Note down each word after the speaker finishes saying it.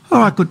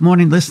right, good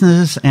morning,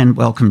 listeners, and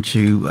welcome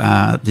to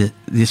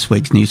this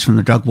week's News from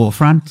the Drug War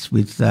Front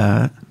with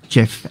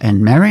Geoff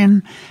and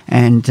Marion.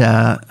 And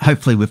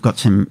hopefully we've got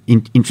some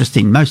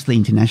interesting, mostly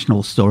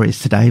international stories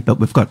today, but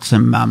we've got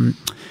some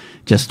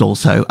just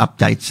also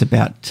updates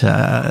about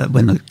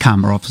when the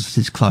CAHMA office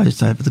is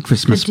closed over the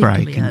Christmas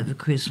break. Particularly over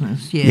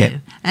Christmas, yeah.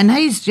 And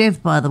he's Geoff,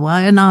 by the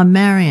way, and I'm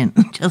Marion,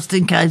 just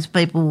in case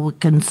people were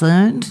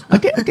concerned. I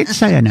did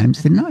say our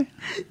names, didn't I?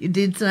 You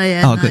did say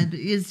our name, good. but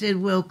you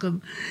said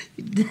welcome.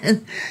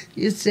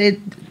 You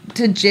said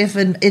to Geoff,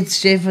 and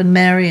it's Geoff and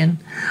Marion.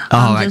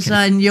 I'm just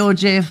saying you're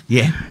Geoff.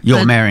 Yeah,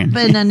 you're Marion.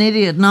 Being an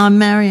idiot, and I'm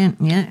Marion,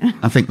 yeah.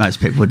 I think most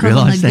people would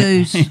realise that.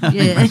 Goose, I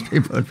think most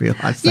people would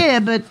realise that. Yeah,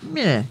 but,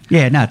 yeah.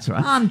 Yeah, no, it's all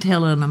right. I'm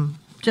telling them,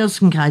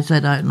 just in case they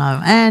don't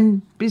know.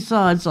 And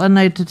besides, I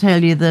need to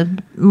tell you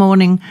the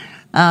morning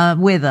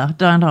weather,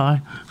 don't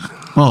I?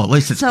 Well, at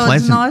least it's pleasant. So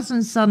it's nice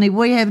and sunny.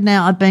 We have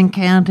now, I've been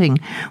counting,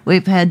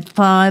 we've had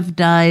 5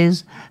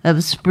 days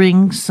of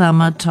spring,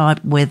 summer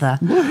type weather.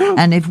 Woo-hoo.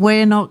 And if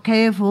we're not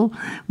careful,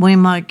 we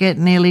might get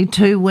nearly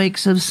 2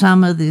 weeks of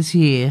summer this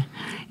year,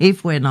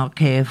 if we're not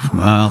careful.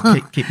 Well,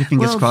 keep your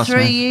fingers crossed.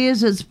 3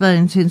 years it's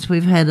been since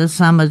we've had a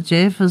summer,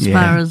 Geoff, as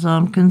far as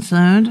I'm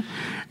concerned,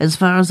 as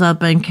far as I've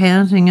been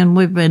counting, and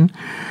we've been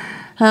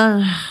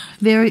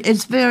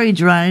it's very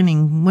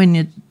draining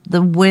when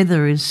the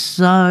weather is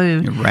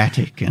so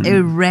erratic and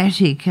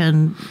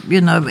you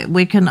know,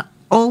 we can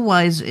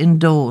always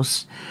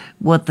endorse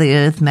what the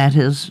Earth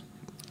Matters,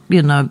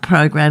 you know,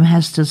 program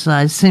has to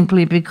say,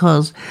 simply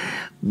because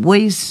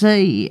we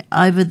see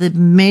over the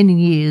many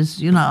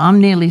years, you know,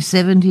 I'm nearly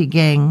 70,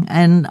 gang,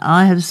 and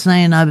I have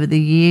seen over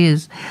the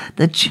years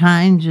the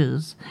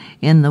changes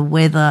in the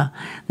weather,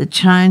 the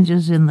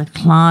changes in the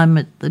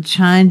climate, the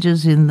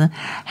changes in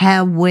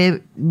how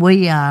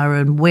we are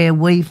and where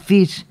we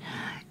fit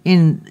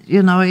in,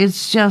 you know,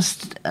 it's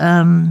just,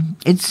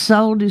 it's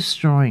soul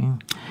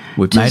destroying.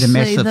 We've made a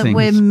mess of things. To see that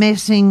we're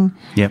messing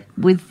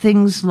with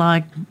things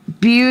like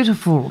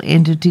beautiful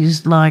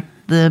entities like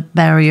the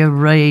Barrier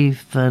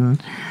Reef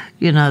and,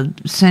 you know,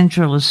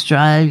 Central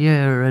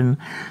Australia and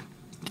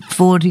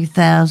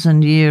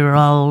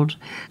 40,000-year-old,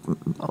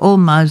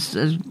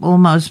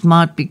 almost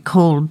might be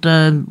called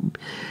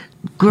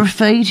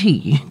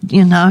graffiti,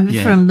 you know,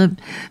 from the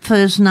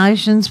First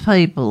Nations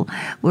people,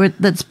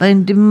 that's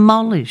been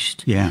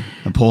demolished. Yeah,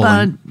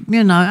 appalling. But,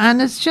 you know,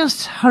 and it's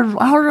just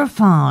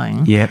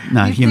horrifying. Yeah,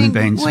 no, human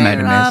beings made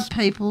a mess. Where are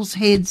people's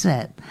heads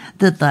at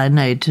that they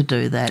need to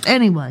do that?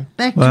 Anyway,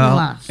 back to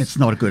us. It's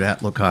not a good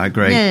outlook, I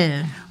agree.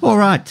 Yeah. All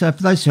right, for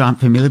those who aren't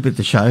familiar with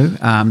the show,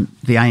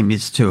 the aim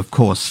is to, of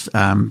course,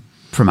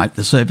 promote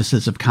the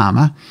services of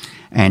CAHMA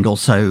and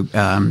also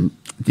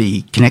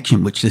the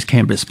connection, which is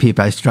Canberra's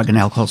peer-based drug and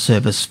alcohol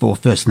service for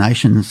First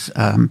Nations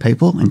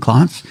people and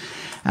clients.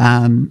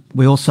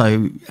 We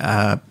also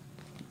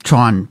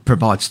try and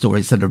provide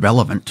stories that are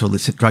relevant to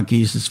illicit drug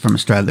users from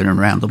Australia and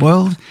around the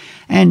world,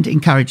 and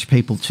encourage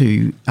people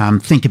to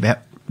think about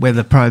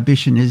whether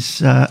prohibition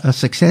is a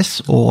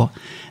success or,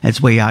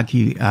 as we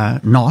argue,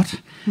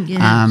 not.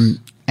 Yes.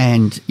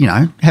 And, you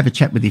know, have a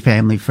chat with your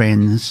family,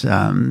 friends,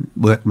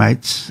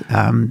 workmates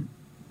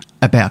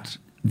about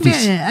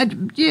this.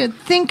 Yeah,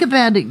 think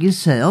about it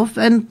yourself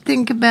and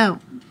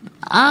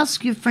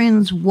ask your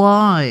friends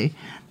why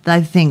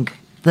they think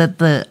that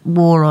the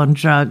war on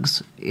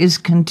drugs is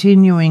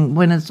continuing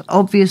when it's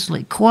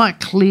obviously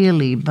quite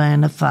clearly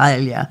been a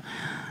failure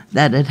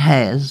that it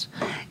has.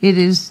 It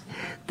is.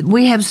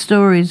 We have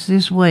stories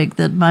this week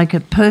that make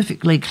it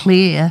perfectly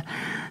clear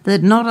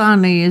that not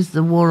only is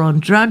the war on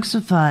drugs a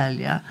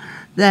failure,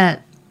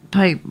 that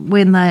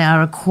when they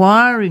are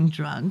acquiring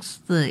drugs,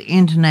 the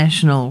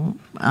international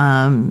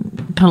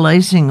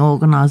policing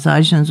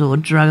organisations or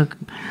drug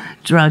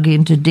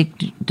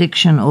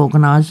interdiction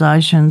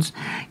organisations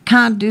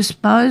can't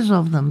dispose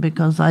of them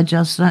because they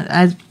just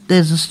don't.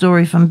 There's a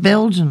story from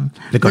Belgium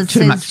they've got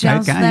too much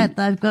cocaine.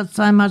 They've got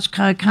so much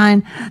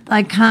cocaine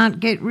they can't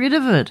get rid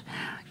of it.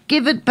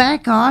 Give it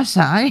back, I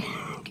say.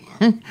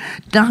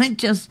 Don't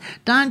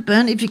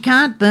burn it. If you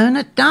can't burn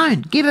it,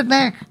 don't. Give it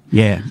back.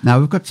 Yeah. No,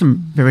 we've got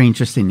some very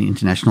interesting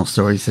international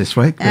stories this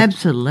week.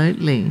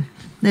 Absolutely.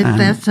 They're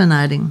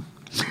fascinating.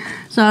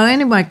 So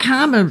anyway,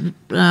 CAHMA,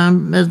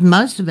 as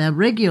most of our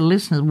regular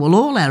listeners, well,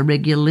 all our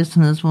regular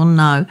listeners will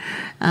know,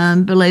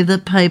 believe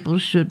that people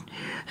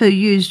who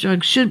use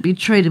drugs should be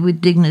treated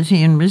with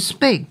dignity and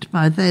respect,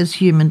 both as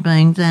human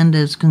beings and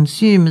as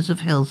consumers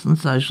of health and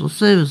social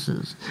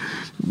services.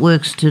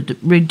 Works to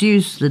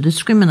reduce the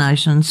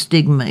discrimination and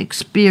stigma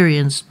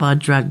experienced by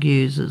drug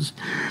users,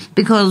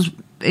 because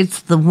it's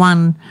the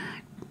one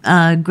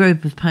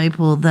group of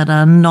people that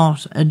are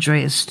not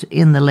addressed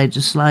in the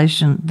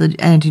legislation, the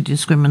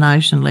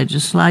anti-discrimination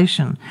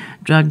legislation.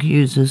 Drug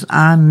users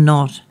are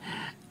not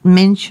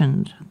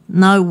mentioned.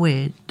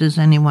 Nowhere does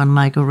anyone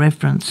make a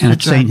reference to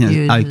drug users. And it's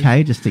seen as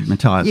okay to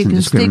stigmatise and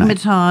discriminate. You can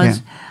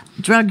stigmatise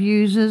drug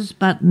users,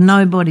 but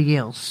nobody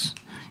else.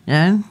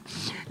 Yeah?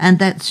 And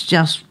that's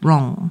just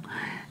wrong.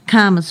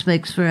 CAHMA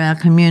speaks for our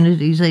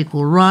community's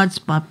equal rights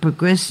by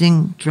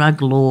progressing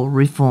drug law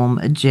reform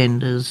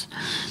agendas.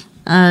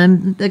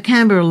 The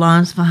Canberra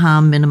Alliance for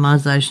Harm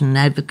Minimisation and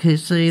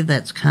Advocacy,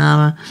 that's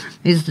CAHMA,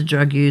 is the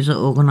drug user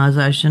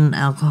organisation,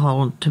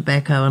 alcohol,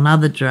 tobacco and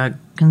other drug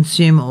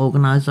consumer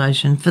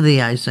organisation for the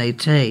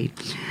ACT.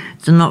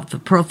 It's a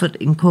not-for-profit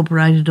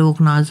incorporated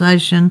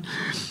organisation.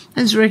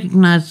 It's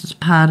recognised as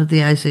part of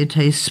the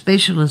ACT's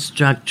specialist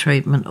drug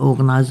treatment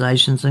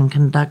organisations and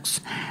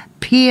conducts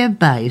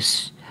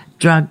peer-based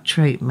drug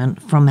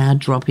treatment from our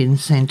drop-in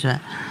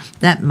centre.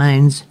 That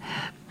means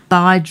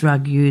by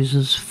drug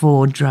users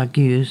for drug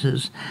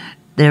users.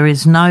 There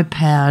is no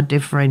power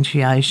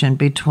differentiation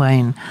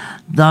between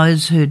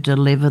those who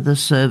deliver the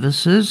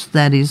services,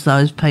 that is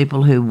those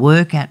people who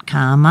work at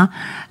CAHMA,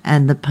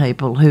 and the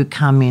people who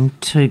come in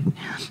to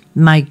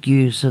make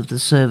use of the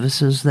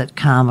services that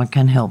CAHMA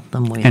can help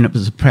them with. And it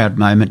was a proud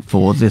moment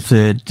for the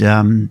third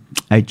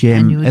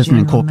AGM as an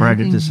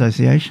incorporated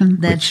association.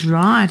 That's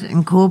right,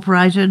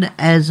 incorporated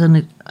as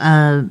an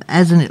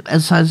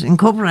association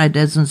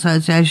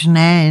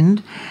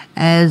and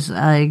as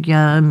a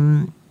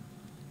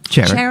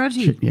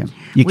charity. Yeah.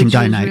 You can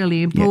donate. Which is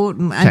really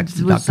important.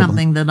 It was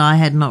something that I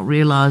had not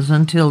realised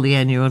until the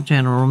annual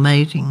general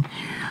meeting.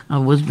 I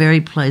was very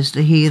pleased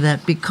to hear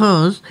that,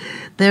 because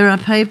there are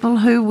people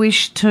who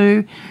wish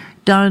to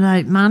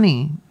donate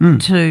money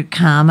to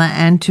CAHMA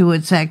and to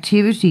its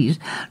activities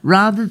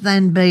rather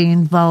than be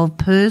involved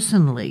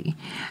personally.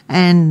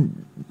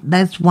 And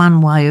that's one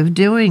way of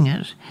doing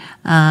it,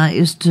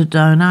 is to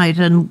donate.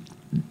 And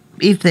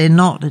if they're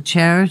not a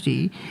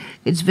charity,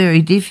 it's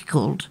very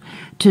difficult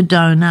to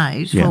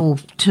donate or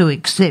to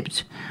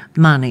accept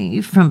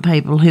money from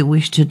people who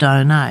wish to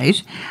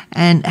donate.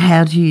 And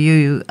how do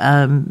you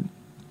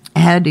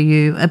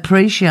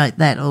appreciate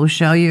that, or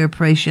show your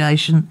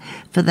appreciation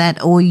for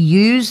that, or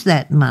use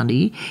that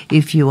money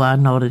if you are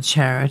not a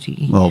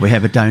charity? Well, we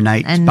have a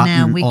donate button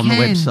on the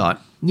website.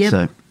 Yep.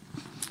 So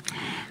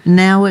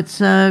now it's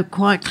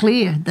quite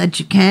clear that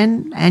you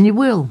can and you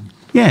will.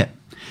 Yeah.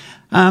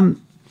 I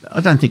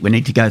don't think we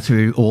need to go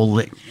through all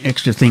the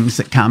extra things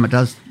that CAHMA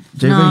does,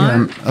 do we?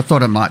 I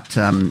thought I might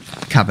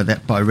cover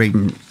that by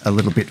reading a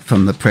little bit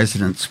from the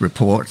President's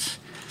report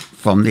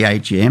from the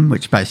AGM,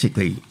 which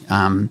basically,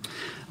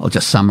 I'll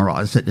just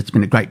summarise it. It's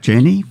been a great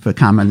journey for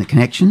CAHMA and the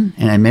Connection,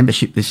 and our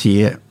membership this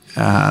year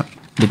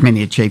with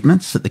many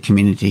achievements that the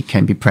community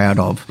can be proud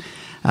of.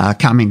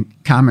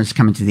 CAHMA is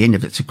coming to the end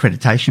of its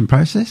accreditation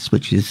process,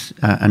 which is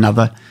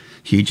another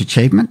huge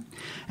achievement,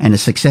 and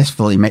has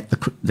successfully met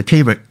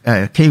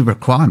the key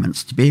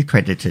requirements to be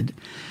accredited.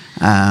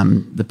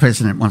 The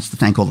President wants to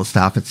thank all the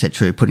staff,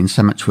 etc., who put in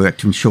so much work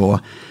to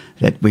ensure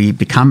that we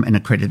become an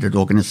accredited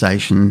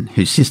organisation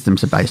whose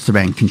systems are based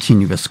around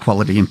continuous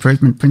quality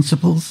improvement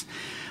principles.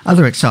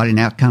 Other exciting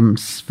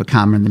outcomes for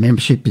CAHMA and the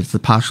membership is the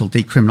partial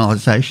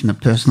decriminalisation of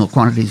personal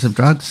quantities of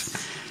drugs.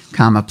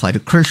 CAHMA played a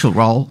crucial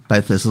role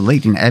both as a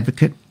leading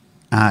advocate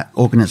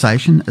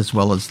organisation as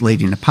well as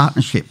leading a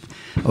partnership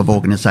of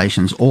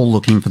organisations all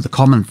looking for the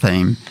common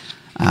theme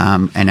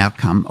and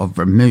outcome of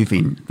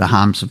removing the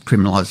harms of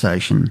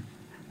criminalisation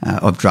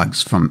of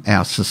drugs from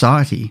our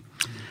society.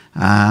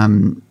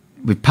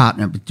 We've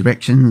partnered with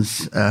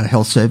Directions,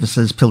 Health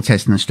Services, Pill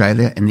Test in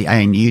Australia and the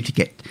ANU to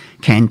get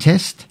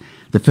CanTEST,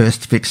 the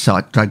first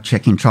fixed-site drug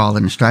checking trial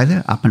in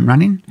Australia, up and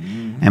running.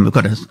 And we've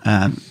got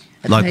a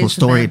local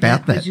story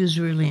about that. Which is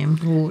really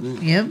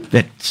important, yep.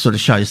 That sort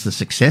of shows the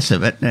success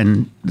of it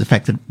and the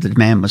fact that the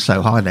demand was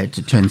so high they had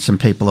to turn some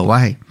people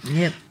away.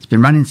 Yep. It's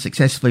been running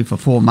successfully for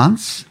 4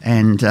 months,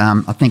 and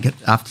I think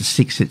after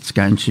 6 it's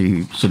going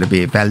to sort of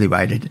be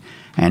evaluated,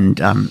 and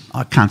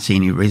I can't see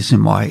any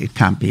reason why it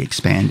can't be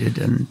expanded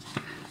and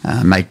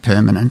made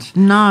permanent.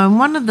 No, and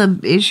one of the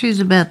issues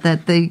about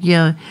that,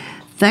 the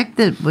fact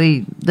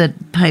that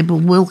people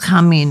will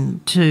come in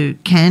to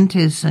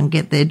CanTEST and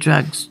get their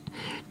drugs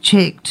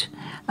checked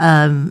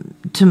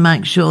to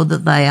make sure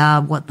that they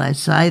are what they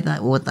say they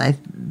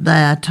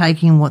are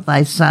taking, what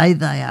they say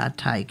they are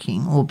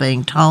taking, or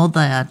being told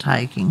they are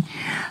taking,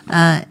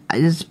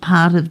 is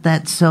part of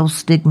that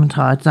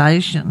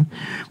self-stigmatisation,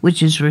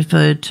 which is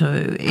referred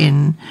to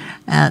in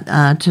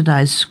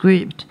today's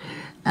script.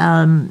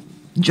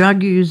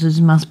 Drug users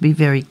must be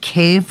very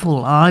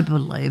careful, I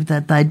believe,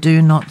 that they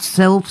do not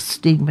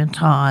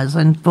self-stigmatise.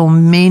 And for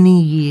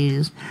many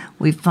years,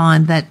 we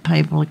find that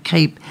people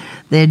keep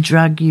their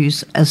drug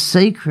use a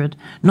secret,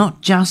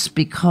 not just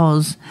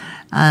because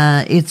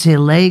it's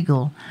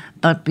illegal,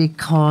 but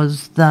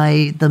because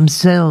they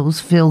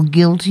themselves feel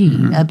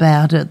guilty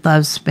about it.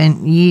 They've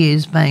spent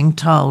years being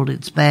told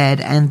it's bad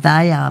and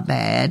they are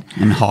bad.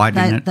 And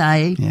hiding it.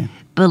 They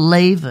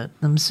believe it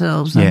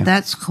themselves, and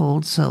that's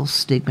called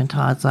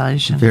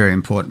self-stigmatisation. Very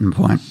important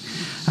point.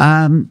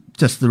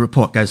 Just the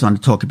report goes on to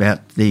talk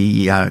about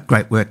the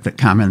great work that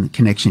CAHMA and the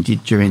Connection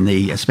did during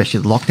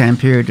especially the lockdown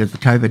period of the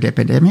COVID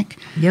epidemic.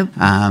 Yep.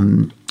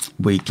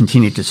 We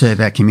continued to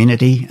serve our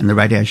community, and the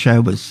radio show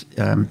was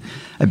an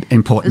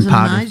important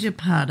part. It was a major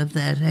part of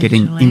that, actually.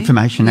 Getting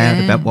information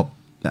out about what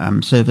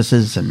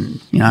services and,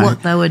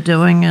 what they were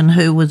doing and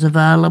who was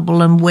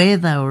available and where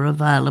they were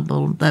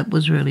available. That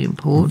was really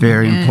important.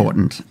 Very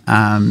important.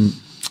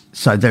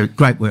 So the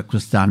great work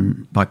was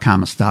done by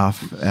CAHMA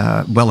staff,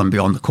 well and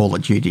beyond the call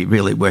of duty,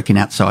 really working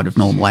outside of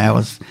normal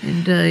hours.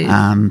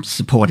 Indeed.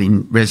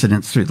 Supporting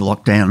residents through the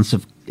lockdowns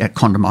at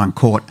Condamine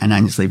Court and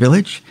Ainslie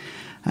Village.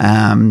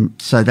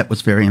 So that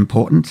was very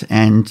important.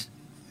 And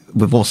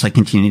we've also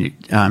continued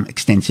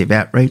extensive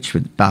outreach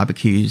with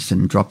barbecues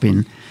and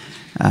drop-in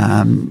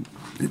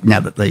now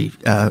that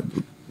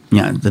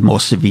the more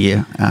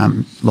severe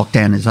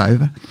lockdown is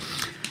over.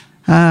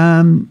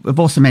 We've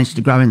also managed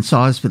to grow in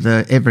size with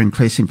the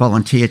ever-increasing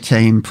volunteer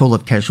team, pool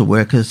of casual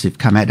workers who've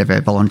come out of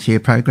our volunteer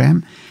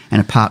program, and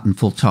a part and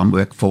full-time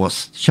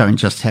workforce, showing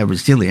just how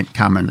resilient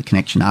CAHMA and the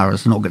Connection are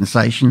as an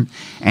organisation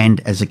and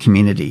as a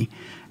community.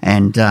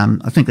 And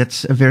I think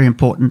that's a very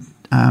important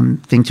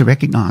thing to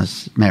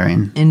recognise,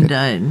 Marion.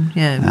 Indeed,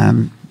 yeah.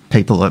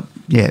 People are,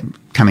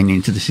 coming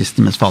into the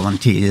system as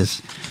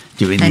volunteers,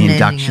 doing the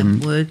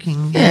induction. Ending up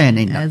working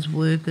as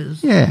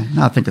workers. Yeah,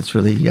 no, I think it's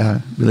really,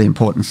 really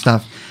important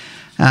stuff.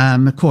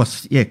 Of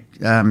course,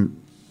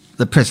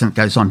 the President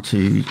goes on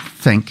to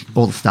thank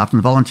all the staff and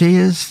the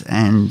volunteers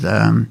and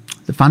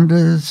the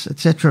funders,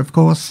 etc., of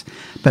course,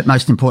 but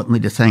most importantly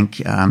to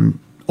thank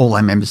all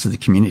our members of the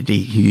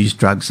community who use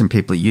drugs and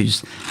people who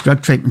use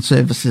drug treatment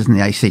services in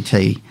the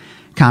ACT.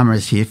 CAHMA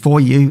is here for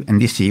you, and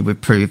this year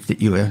we've proved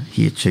that you are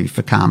here too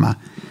for CAHMA.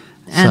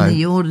 And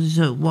the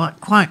auditor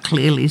quite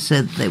clearly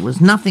said there was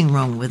nothing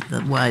wrong with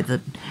the way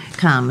that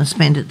CAHMA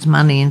spent its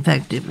money. In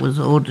fact, it was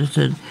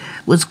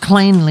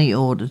cleanly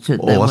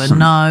audited. Awesome. There were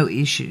no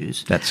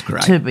issues. That's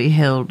great. To be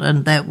held,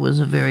 and that was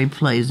a very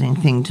pleasing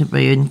thing to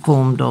be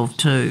informed of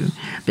too,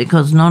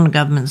 because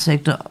non-government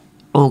sector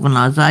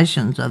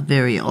organisations are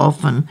very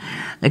often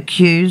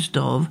accused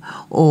of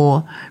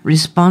or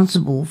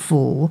responsible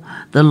for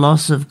the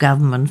loss of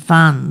government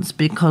funds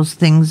because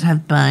things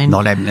have been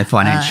not having their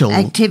financial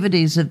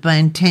activities have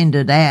been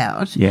tendered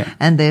out,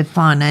 and their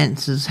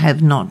finances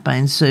have not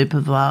been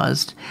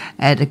supervised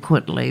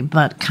adequately.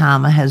 But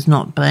CAHMA has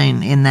not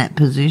been in that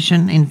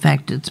position. In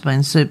fact, it's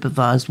been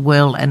supervised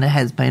well, and it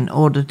has been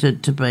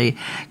audited to be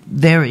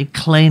very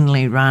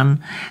cleanly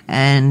run,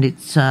 and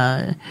its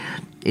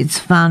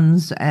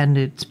funds and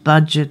its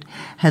budget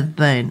have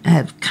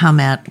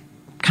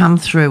come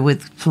through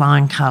with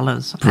flying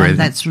colours, and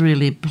that's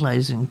really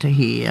pleasing to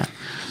hear.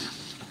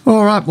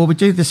 All right, well, we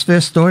do this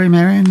first story,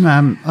 Marion.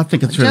 I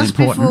think it's really important.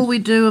 Just before we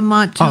do, I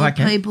might tell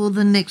people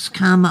the next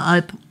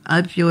CAHMA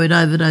opioid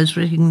overdose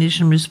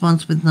recognition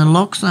response with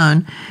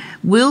naloxone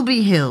will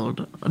be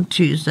held on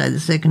Tuesday, the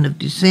 2nd of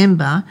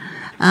December.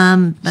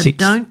 But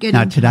don't get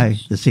today,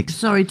 the 6th.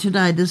 Sorry,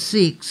 today, the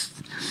 6th.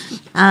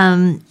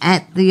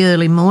 At the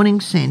Early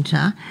Morning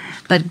Centre,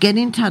 but get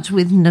in touch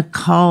with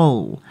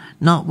Nicole,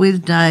 not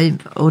with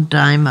Dave or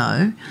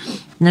Damo.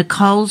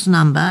 Nicole's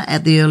number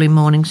at the Early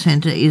Morning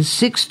Centre is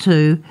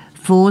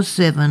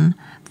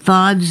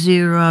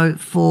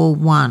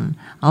 62475041.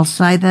 I'll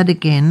say that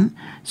again,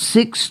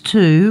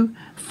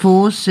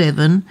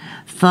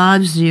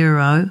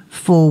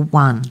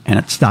 62475041. And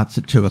it starts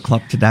at 2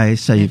 o'clock today,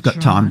 so you've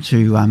got time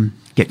to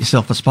get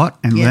yourself a spot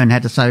and learn how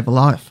to save a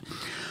life.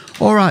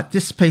 All right,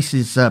 this piece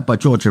is by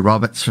Georgia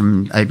Roberts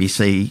from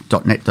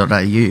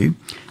abc.net.au.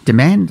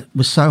 Demand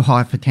was so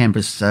high for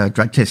Canberra's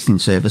drug testing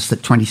service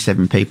that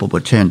 27 people were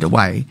turned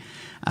away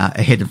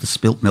ahead of the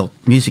Spilt Milk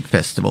Music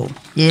Festival.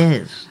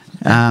 Yes,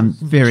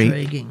 very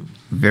intriguing.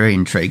 Very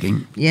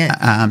intriguing.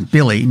 Yeah.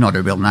 Billy, not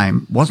her real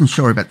name, wasn't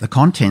sure about the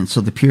contents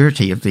or the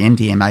purity of the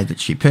MDMA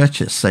that she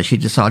purchased, so she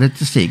decided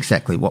to see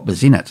exactly what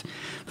was in it.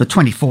 The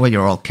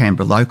 24-year-old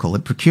Canberra local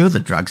had procured the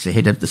drugs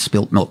ahead of the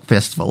Spilt Milk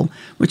Festival,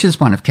 which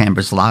is one of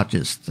Canberra's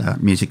largest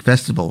music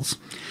festivals.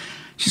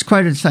 She's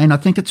quoted saying, "I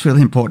think it's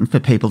really important for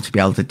people to be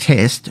able to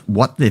test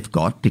what they've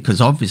got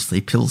because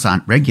obviously pills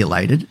aren't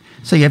regulated,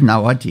 so you have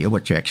no idea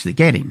what you're actually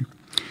getting."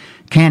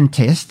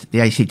 CanTEST, the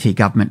ACT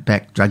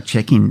government-backed drug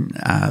checking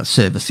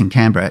service in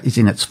Canberra, is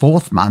in its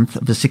 4th month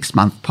of a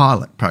 6-month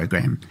pilot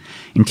program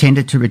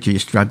intended to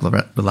reduce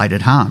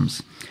drug-related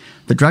harms.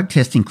 The drug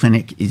testing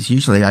clinic is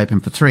usually open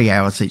for 3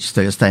 hours each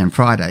Thursday and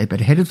Friday,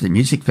 but ahead of the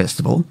music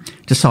festival,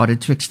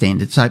 decided to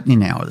extend its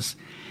opening hours.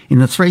 In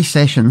the 3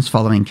 sessions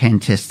following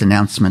CanTEST's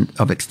announcement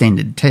of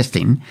extended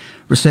testing,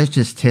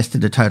 researchers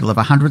tested a total of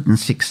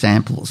 106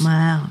 samples.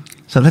 Wow.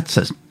 So that's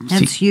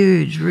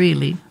huge,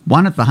 really.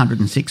 One of the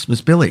 106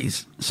 was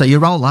Billy's. So you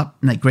roll up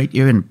and they greet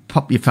you and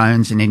pop your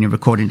phones and any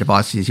recording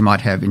devices you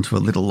might have into a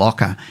little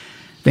locker.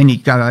 Then you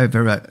go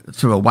over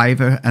through a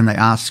waiver and they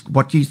ask,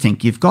 what do you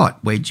think you've got?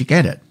 Where'd you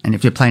get it? And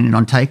if you're planning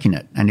on taking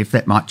it, and if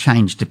that might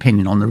change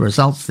depending on the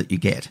results that you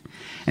get.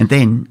 And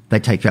then they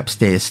take you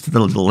upstairs to the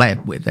little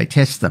lab where they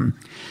test them.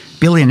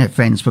 Billy and her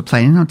friends were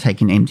planning on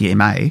taking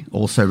MDMA,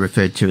 also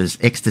referred to as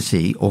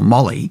ecstasy or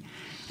Molly,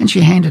 and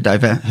she handed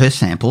over her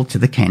sample to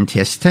the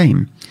CanTEST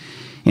team.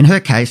 In her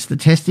case, the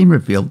testing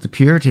revealed the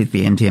purity of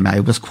the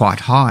MDMA was quite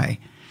high,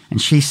 and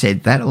she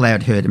said that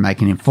allowed her to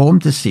make an informed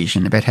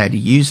decision about how to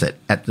use it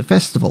at the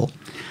festival.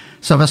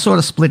 So I sort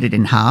of split it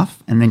in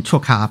half and then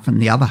took half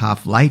and the other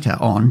half later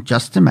on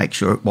just to make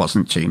sure it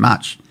wasn't too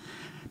much.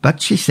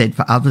 But she said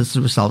for others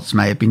the results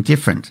may have been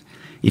different.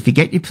 If you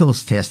get your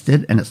pills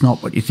tested and it's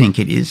not what you think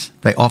it is,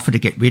 they offer to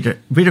get rid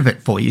of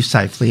it for you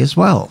safely as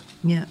well.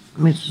 Yeah,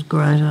 which is a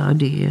great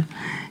idea.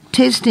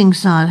 Testing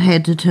site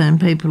had to turn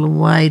people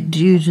away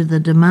due to the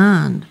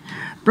demand.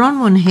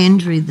 Bronwyn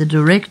Hendry, the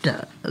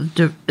director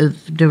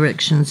of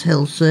Directions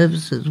Health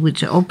Services,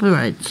 which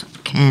operates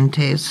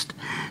CanTEST,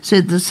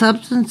 said the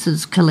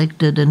substances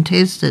collected and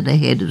tested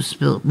ahead of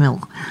Spilt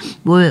Milk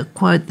were,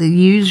 quote, the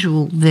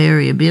usual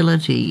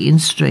variability in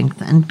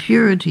strength and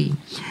purity,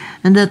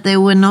 and that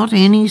there were not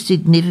any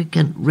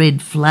significant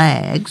red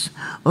flags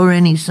or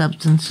any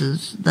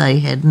substances they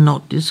had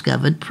not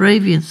discovered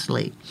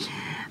previously.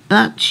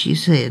 But, she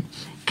said,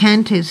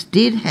 CanTEST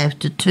did have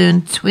to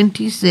turn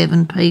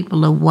 27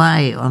 people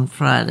away on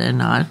Friday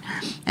night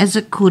as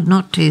it could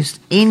not test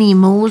any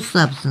more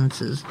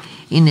substances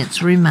in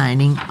its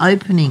remaining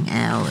opening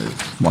hours.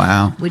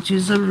 Wow. Which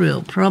is a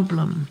real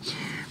problem.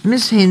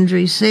 Miss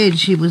Hendry said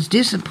she was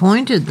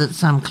disappointed that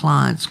some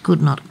clients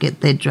could not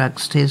get their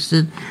drugs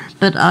tested,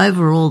 but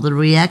overall the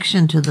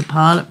reaction to the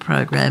pilot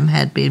program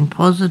had been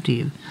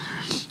positive.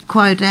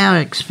 Quote, our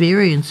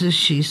experiences,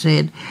 she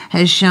said,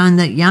 has shown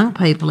that young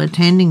people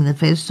attending the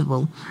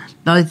festival,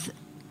 both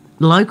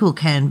local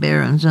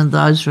Canberrans and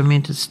those from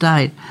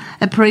interstate,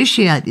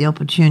 appreciate the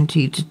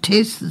opportunity to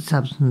test the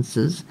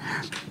substances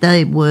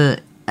they were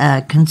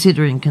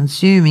considering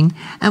consuming,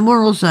 and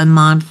were also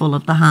mindful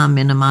of the harm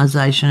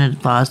minimisation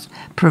advice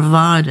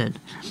provided.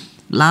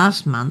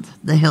 Last month,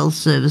 the health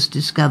service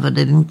discovered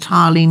an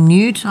entirely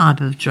new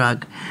type of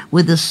drug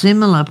with a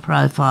similar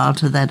profile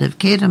to that of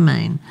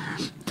ketamine,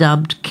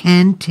 dubbed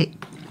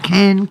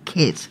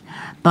CanTEST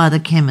by the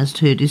chemist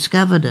who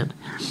discovered it.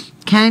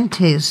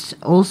 CanTEST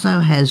also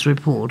has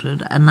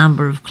reported a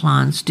number of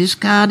clients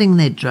discarding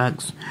their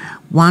drugs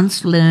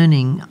once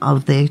learning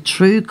of their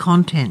true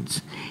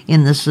contents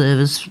in the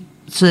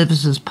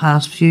service's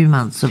past few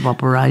months of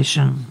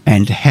operation.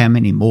 And how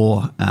many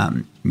more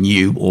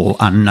new or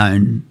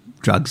unknown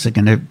drugs are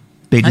going to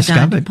be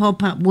discovered? Going to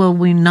pop up. Well,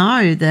 we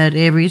know that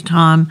every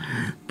time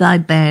they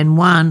ban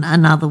one,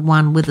 another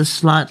one with a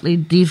slightly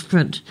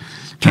different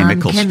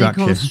chemical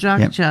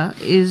structure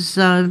is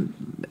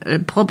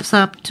it pops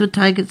up to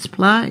take its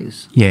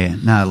place. Yeah,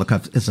 no, look,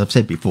 as I've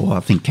said before, I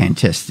think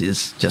CanTEST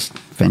is just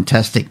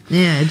fantastic.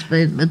 Yeah, it's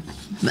been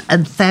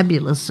a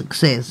fabulous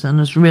success, and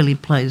it's really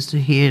pleased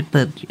to hear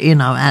that, you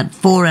know, at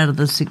 4 out of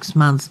the 6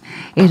 months,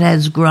 it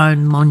has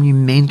grown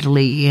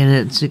monumentally in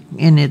its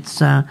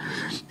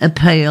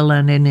appeal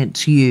and in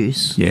its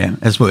use. Yeah,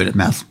 as word of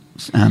mouth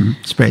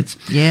spreads.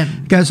 Yeah.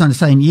 Goes on to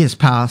say, in years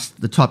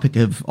past, the topic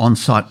of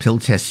on-site pill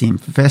testing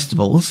for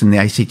festivals in the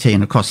ACT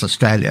and across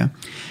Australia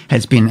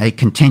has been a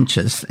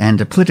contentious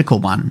and a political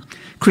one.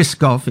 Chris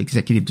Geoff,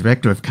 Executive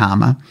Director of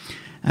CAHMA,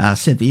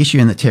 said the issue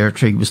in the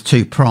Territory was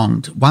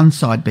two-pronged, one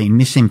side being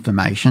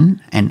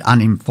misinformation and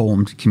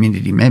uninformed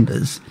community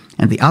members,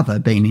 and the other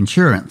being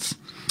insurance.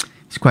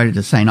 He's quoted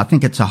as saying, I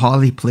think it's a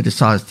highly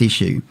politicised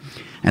issue,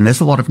 and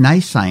there's a lot of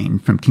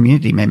naysaying from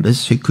community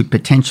members who could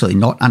potentially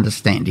not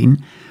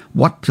understanding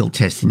what pill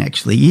testing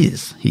actually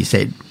is, he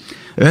said.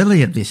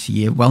 Earlier this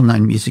year,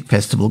 well-known music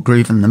festival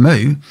Groove and the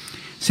Moo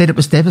said it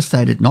was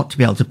devastated not to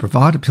be able to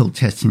provide a pill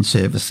testing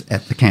service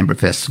at the Canberra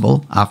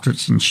Festival after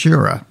its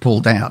insurer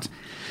pulled out.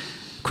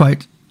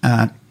 Quote,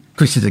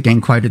 Chris is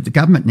again quoted, the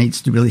government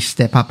needs to really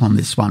step up on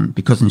this one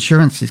because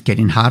insurance is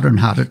getting harder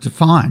and harder to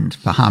find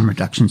for harm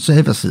reduction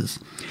services.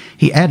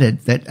 He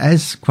added that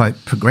as,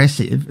 quote,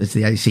 progressive as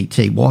the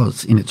ACT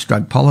was in its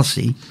drug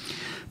policy,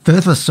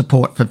 further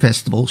support for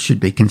festivals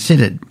should be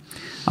considered.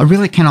 I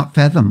really cannot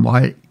fathom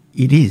why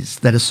it is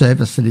that a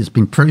service that has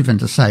been proven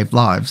to save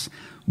lives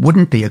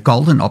wouldn't be a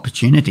golden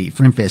opportunity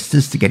for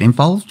investors to get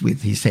involved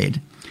with, he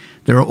said.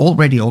 There are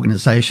already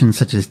organisations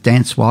such as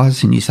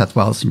DanceWise in New South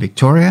Wales and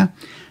Victoria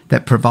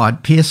that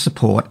provide peer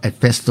support at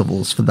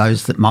festivals for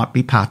those that might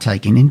be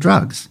partaking in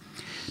drugs.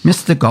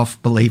 Mr.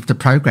 Geoff believed a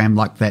program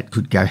like that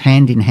could go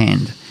hand in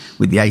hand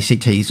with the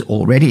ACT's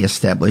already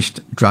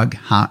established drug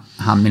harm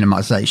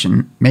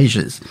minimisation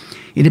measures.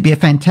 It'd be a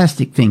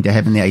fantastic thing to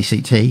have in the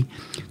ACT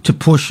to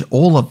push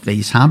all of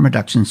these harm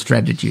reduction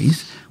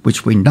strategies,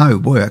 which we know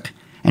work,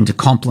 and to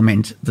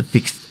complement the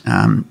fixed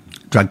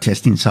drug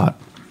testing site.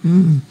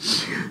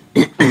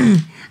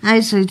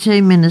 ACT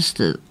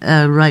Minister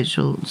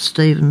Rachel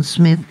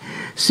Stephen-Smith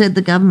said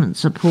the government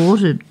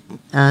supported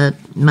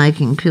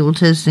making pill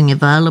testing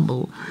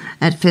available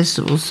at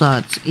festival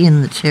sites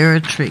in the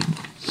Territory.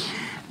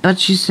 But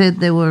she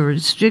said there were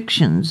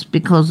restrictions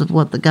because of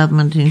what the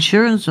Government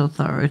Insurance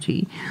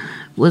Authority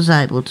was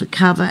able to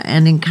cover,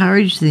 and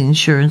encouraged the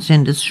insurance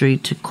industry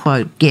to,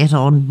 quote, get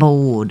on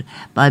board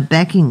by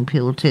backing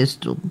pill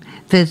testing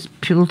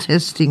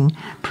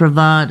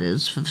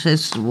providers for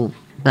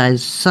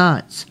festival-based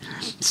sites.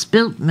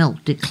 Spilt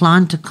Milk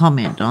declined to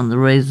comment on the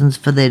reasons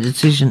for their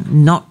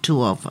decision not to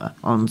offer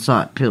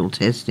on-site pill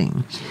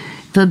testing.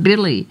 For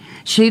Billy,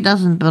 she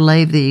doesn't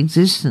believe the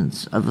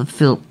existence of a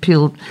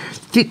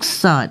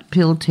fixed-site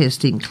pill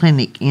testing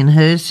clinic in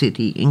her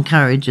city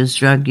encourages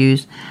drug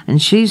use, and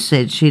she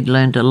said she'd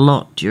learned a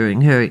lot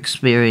during her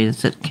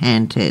experience at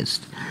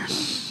CanTEST.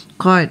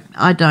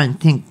 I don't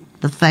think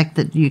the fact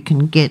that you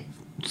can get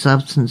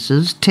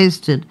substances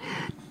tested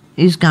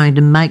is going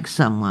to make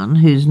someone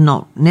who's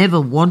never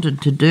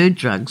wanted to do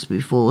drugs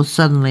before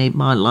suddenly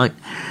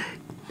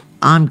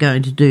I'm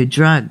going to do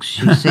drugs,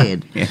 she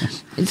said.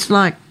 Yes.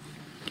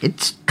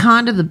 It's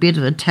kind of a bit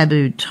of a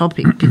taboo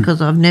topic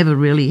because I've never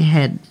really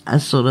had a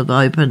sort of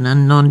open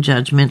and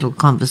non-judgmental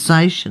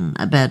conversation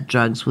about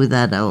drugs with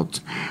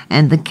adults,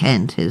 and the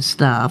CanTEST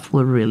staff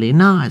were really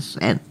nice.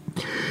 And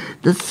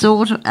they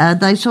sort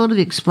of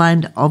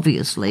explained,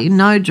 obviously,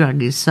 no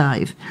drug is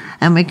safe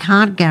and we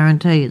can't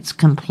guarantee its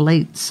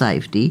complete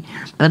safety,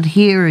 but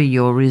here are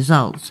your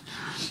results.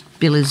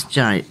 Billy's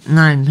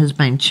name has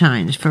been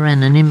changed for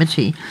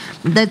anonymity.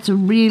 That's a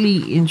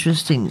really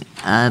interesting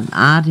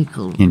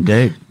article.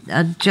 Indeed.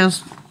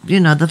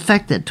 The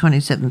fact that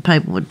 27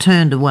 people were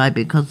turned away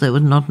because there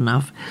was not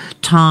enough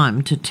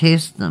time to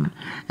test them,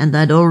 and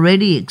they'd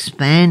already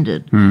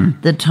expanded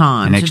the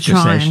time to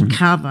try and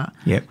cover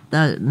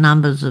the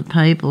numbers of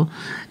people.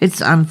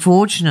 It's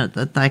unfortunate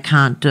that they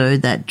can't do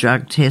that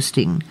drug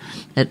testing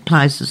at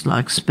places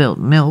like Spilt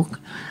Milk,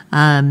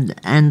 and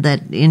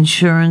that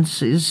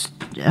insurance is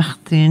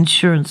the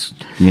insurance.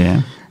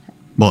 Yeah,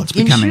 well, it's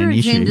becoming an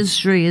issue. Insurance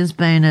industry has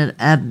been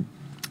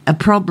a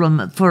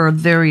problem for a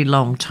very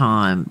long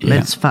time. Yeah.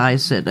 Let's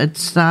face it. It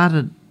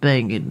started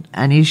being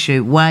an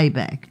issue way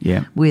back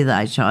with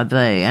HIV,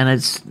 and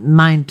it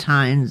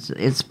maintains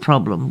its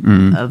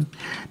problem of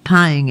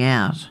paying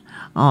out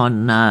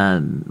on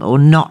or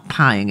not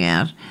paying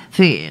out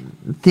for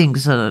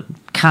things that are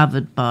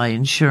covered by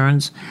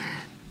insurance,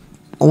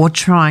 or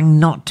trying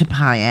not to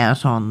pay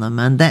out on them,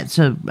 and that's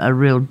a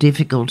real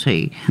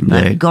difficulty.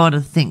 They've got to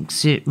think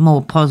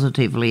more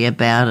positively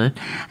about it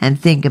and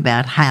think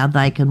about how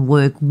they can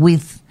work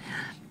with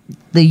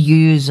the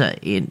user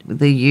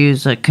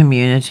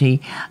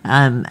community,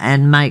 and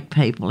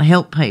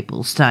help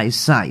people stay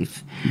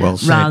safe,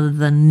 rather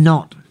than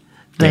not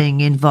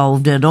being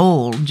involved at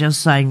all, just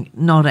saying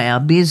not our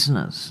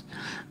business.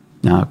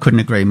 No, I couldn't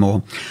agree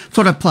more.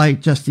 Thought I'd play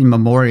just in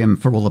memoriam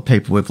for all the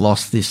people we've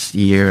lost this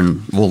year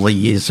and all the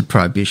years of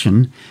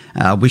prohibition.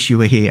 Wish You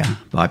Were Here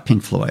by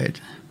Pink Floyd.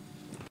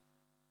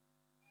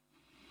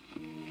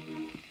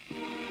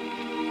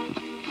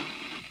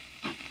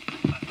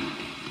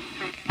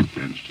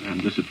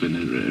 And discipline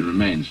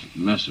remains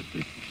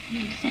mercifully.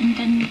 Yes,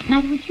 and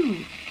neither would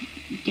you,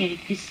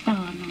 Derek, this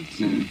star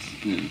nonsense.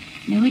 Yes.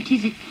 No, it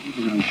isn't.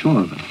 I'm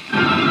sure of it.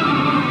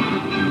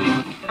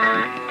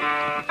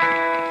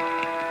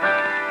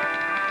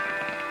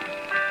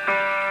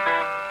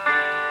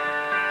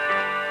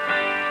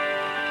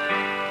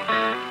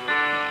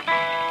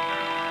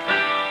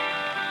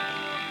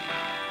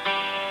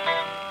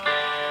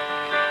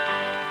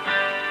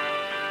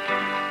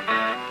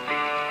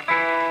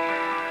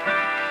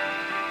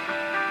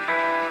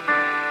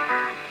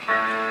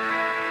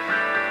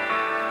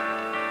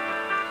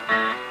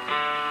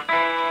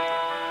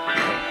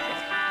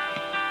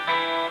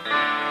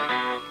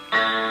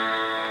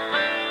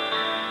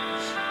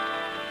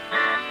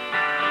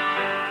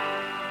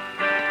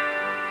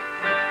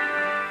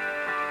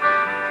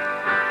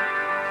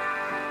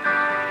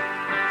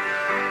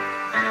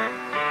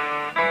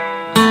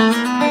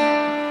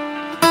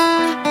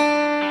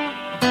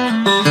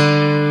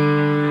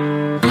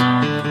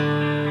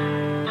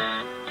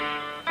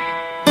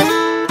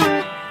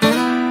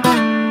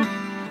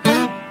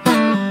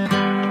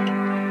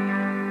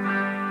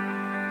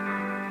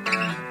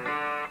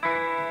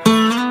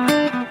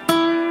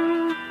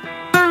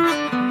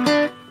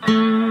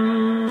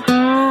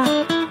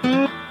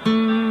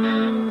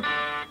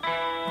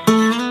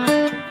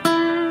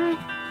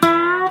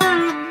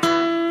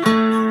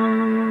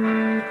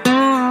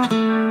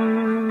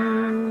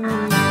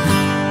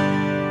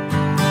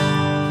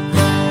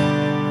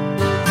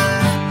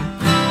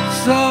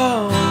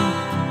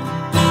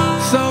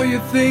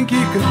 think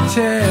you could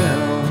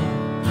tell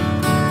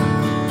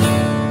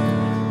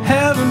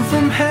heaven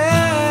from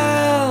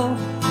hell,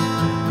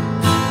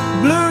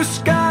 blue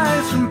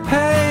skies from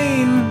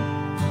pain?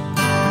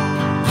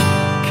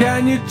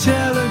 Can you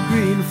tell a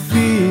green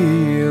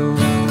field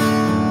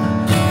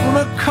from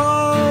a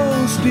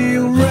cold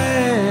steel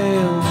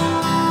rail,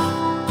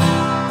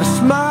 a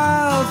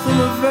smile from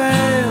a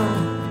veil?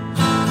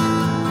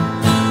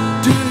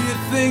 Do you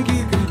think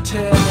you can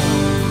tell?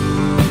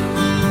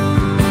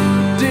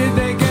 Did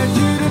they get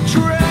you to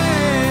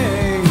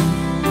train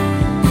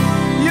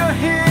your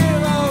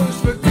heroes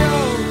for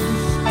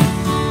ghosts,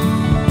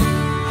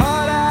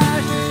 hot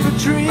ashes for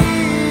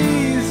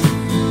trees,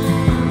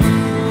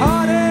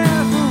 hot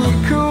air for a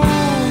cool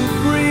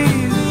breeze?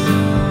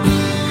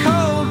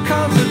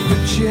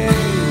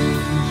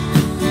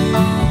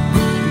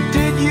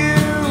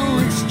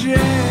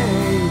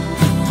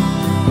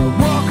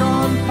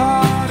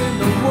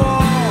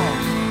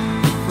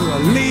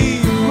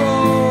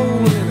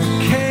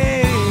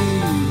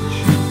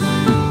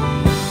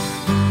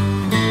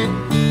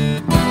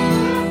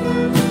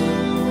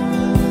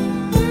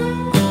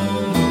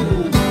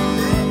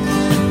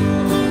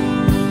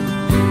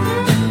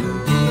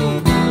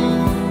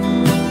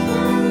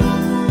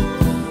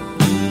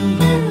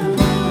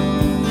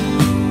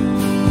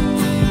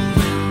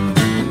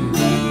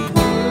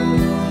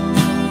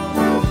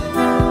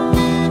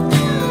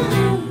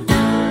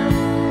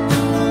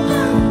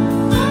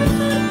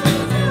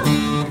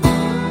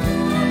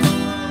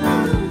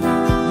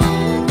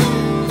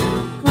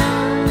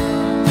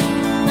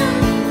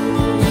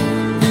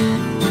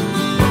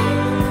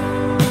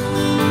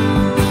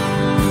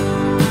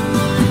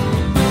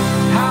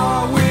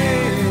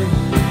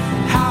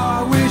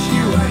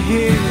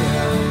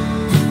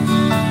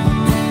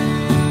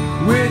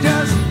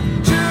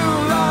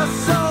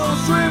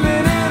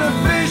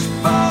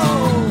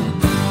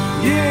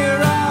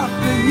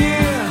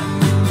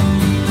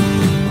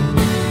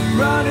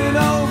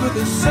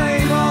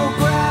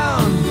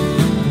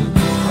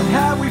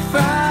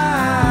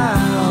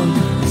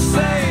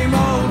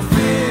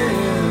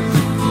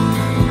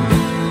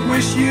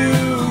 wish you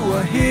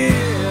were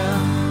here.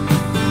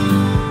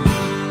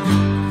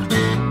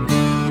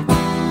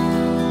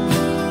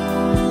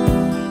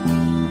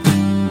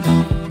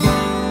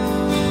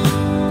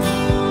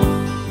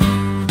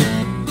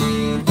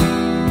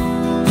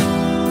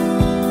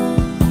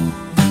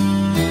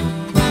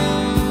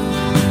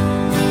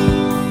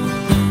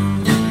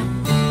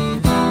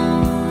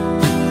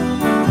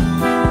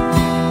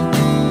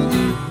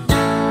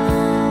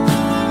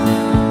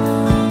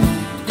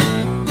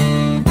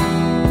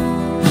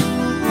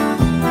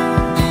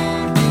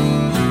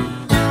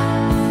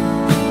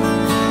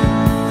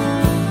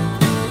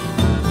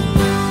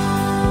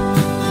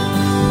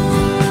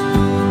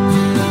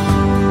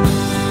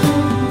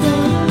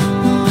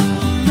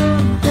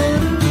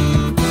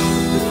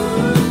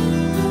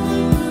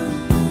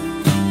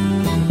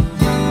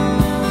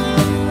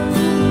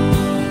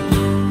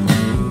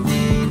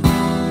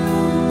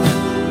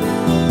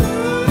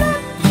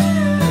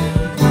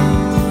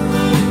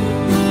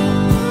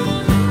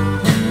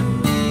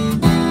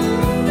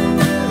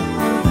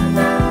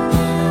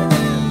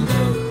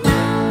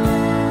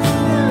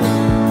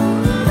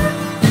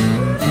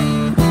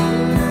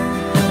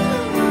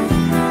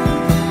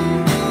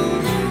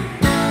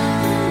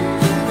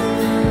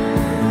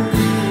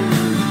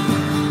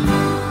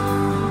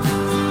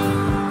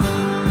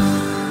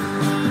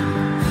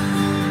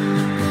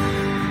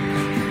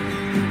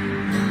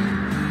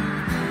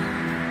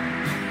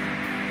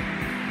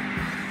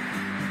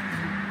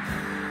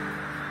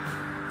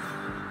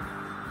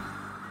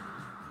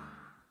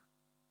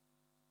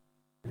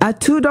 At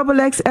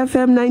 2XX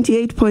FM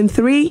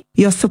 98.3,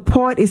 your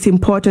support is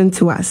important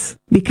to us.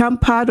 Become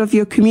part of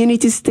your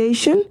community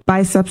station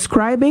by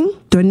subscribing,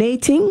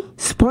 donating,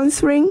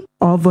 sponsoring,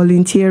 or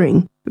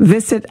volunteering.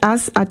 Visit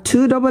us at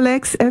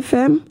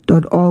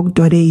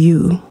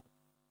 2xxfm.org.au.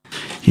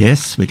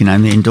 Yes, we can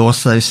only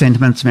endorse those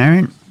sentiments,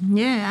 Marion.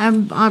 Yeah,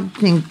 I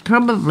think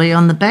probably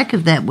on the back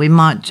of that we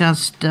might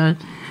just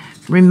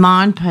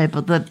remind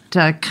people that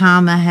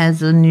CAHMA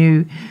has a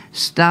new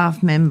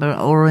staff member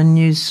or a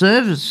new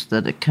service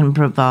that it can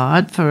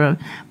provide.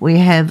 We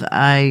have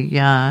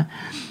a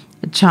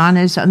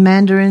Chinese, a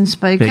Mandarin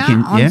speaker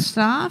on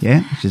staff.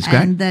 Yeah, which is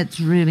great. And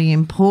that's really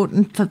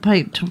important for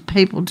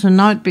people to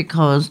note,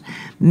 because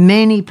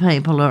many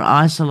people are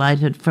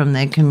isolated from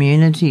their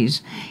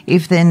communities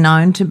if they're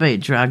known to be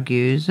drug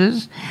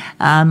users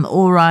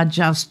or are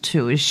just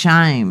too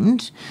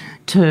ashamed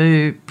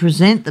to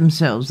present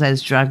themselves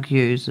as drug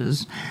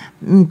users.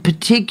 In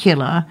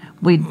particular,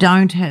 we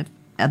don't have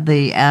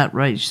the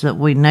outreach that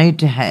we need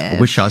to have.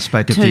 I wish I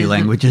spoke a few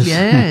languages.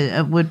 Yeah,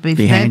 it would be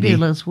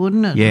fabulous,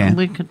 wouldn't it? Yeah.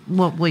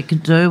 What we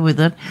could do with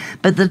it.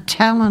 But the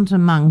talent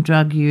among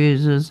drug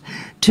users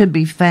to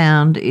be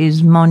found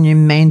is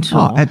monumental.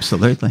 Oh,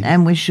 absolutely.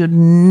 And we should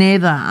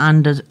never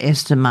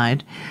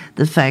underestimate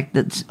the fact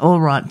that,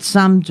 all right,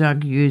 some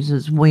drug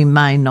users we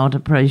may not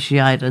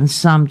appreciate and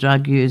some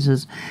drug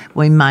users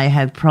we may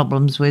have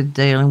problems with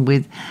dealing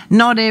with.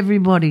 Not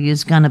everybody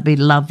is going to be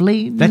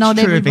lovely. That's not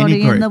true of any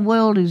everybody in group. the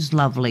world is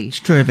lovely. It's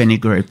true of any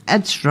group.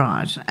 That's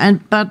right.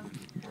 But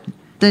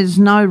there's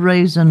no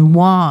reason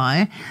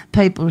why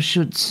people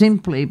should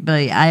simply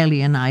be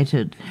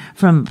alienated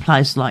from a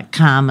place like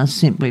CAHMA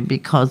simply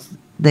because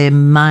their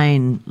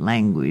main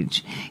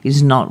language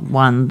is not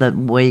one that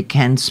we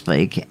can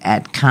speak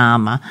at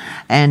CAHMA.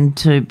 And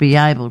to be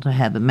able to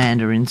have a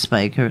Mandarin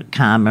speaker at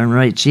CAHMA and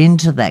reach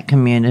into that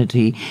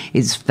community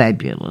is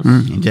fabulous.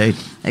 Indeed.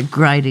 A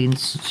great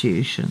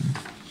institution.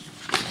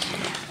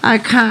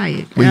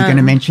 Okay. Were you going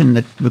to mention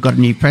that we've got a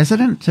new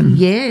president?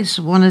 Yes,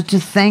 wanted to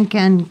thank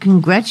and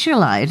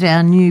congratulate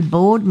our new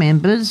board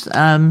members. We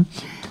have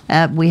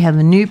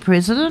a new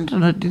president,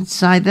 and I did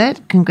say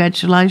that.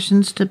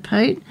 Congratulations to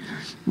Pete.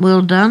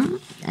 Well done,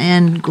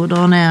 and good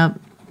on our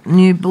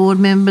new board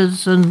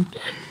members. And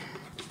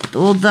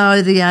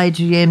although the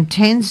AGM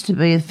tends to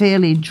be a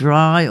fairly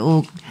dry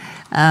or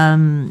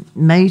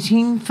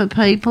meeting for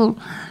people.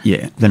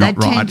 Yeah, they're not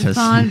they tend riotous. to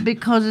find,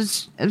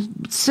 because it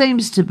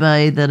seems to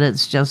be that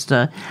it's just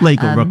a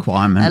legal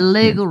requirement. A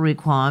legal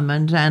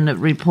requirement, and it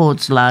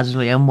reports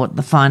largely on what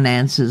the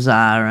finances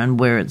are and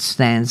where it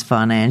stands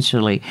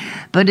financially.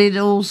 But it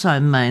also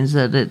means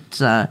that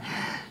it's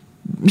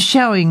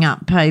showing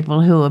up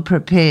people who are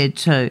prepared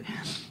to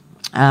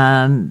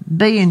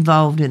be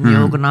involved in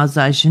the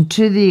organisation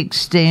to the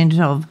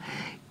extent of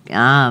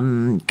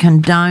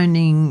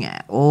condoning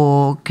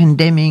or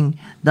condemning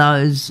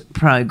those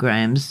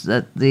programs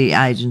that the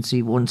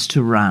agency wants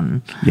to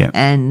run. Yep.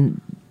 And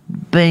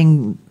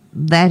being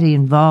that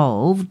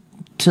involved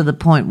to the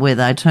point where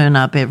they turn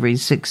up every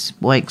 6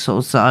 weeks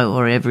or so,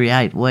 or every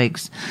 8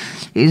 weeks,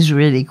 is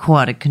really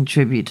quite a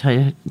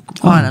contributor,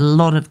 a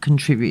lot of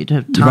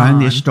contributive time. You're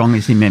only as strong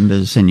as your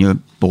members and your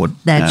board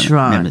That's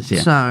right. members.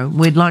 Yeah. So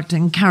we'd like to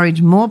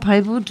encourage more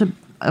people to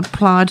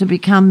apply to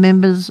become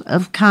members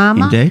of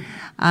CAHMA. Indeed.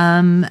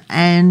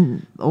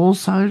 And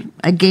also,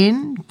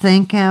 again,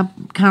 thank our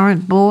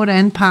current board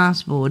and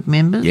past board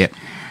members. Yep.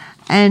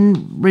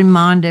 And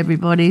remind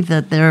everybody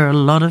that there are a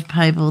lot of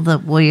people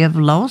that we have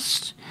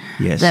lost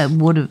Yes.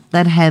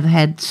 that have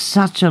had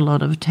such a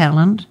lot of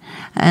talent,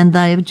 and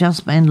they have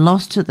just been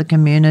lost to the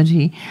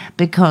community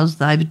because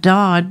they've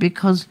died,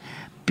 because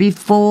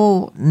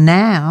before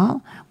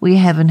now we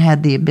haven't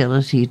had the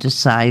ability to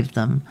save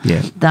them.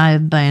 Yeah. They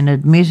have been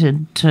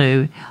admitted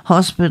to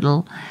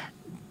hospital,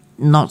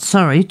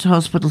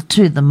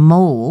 to the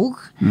morgue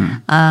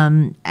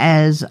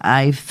as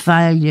a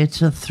failure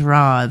to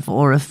thrive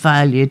or a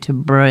failure to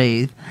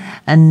breathe,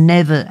 and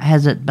never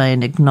has it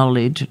been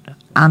acknowledged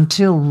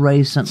until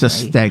recently.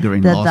 It's a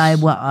staggering that loss. they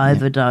were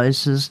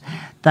overdoses.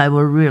 They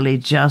were really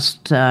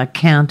just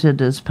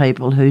counted as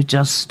people who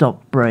just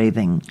stopped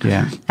breathing.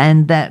 Yeah.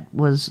 And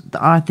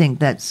I think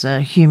that's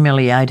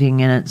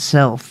humiliating in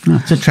itself. No,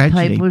 it's a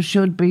tragedy. People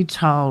should be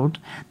told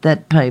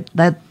that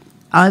that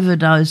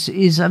overdose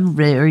is a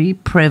very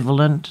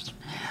prevalent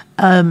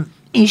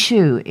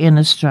issue in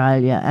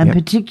Australia, and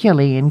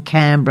particularly in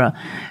Canberra.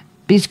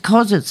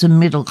 Because it's a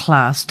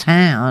middle-class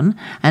town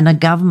and a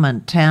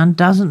government town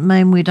doesn't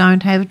mean we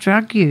don't have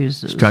drug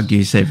users. Drug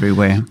use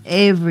everywhere.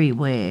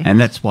 Everywhere. And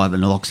that's why the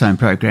naloxone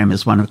program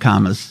is one of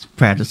CAHMA's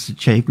proudest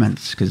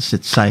achievements, because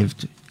it's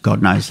saved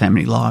God knows how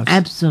many lives.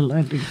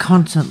 Absolutely.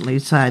 Constantly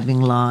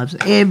saving lives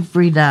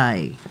every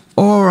day.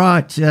 All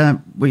right.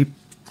 We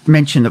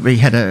mentioned that we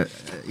had a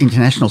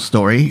international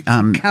story.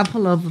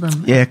 Couple of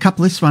them. Yeah, a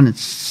couple. This one, it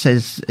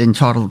says,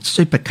 entitled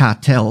Super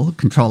Cartel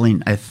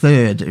Controlling a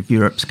Third of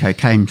Europe's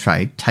Cocaine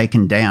Trade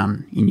Taken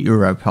Down in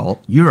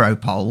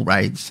Euro-pol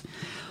Raids.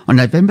 On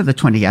November the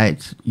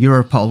 28th,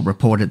 Euro-pol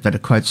reported that a,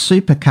 quote,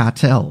 super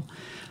cartel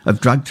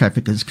of drug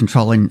traffickers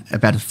controlling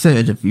about a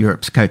third of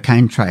Europe's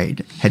cocaine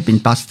trade had been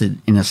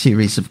busted in a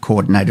series of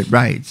coordinated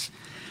raids.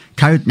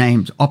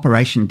 Codenamed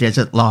Operation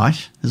Desert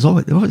Light. There's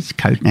always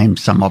codenamed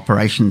some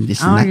operation,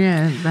 this and that. Oh,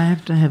 yeah, they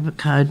have to have a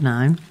code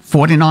name.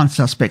 49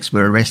 suspects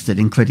were arrested,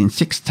 including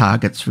 6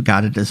 targets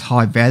regarded as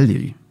high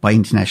value by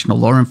international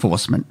law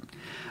enforcement.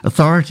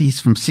 Authorities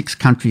from 6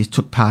 countries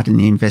took part in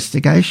the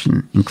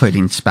investigation,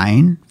 including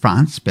Spain,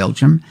 France,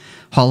 Belgium,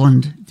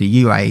 Holland,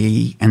 the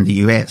UAE and the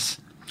US.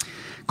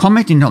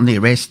 Commenting on the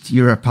arrest,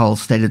 Euro-pol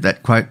stated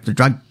that, quote, the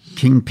drug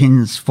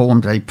kingpins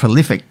formed a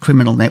prolific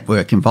criminal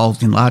network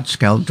involved in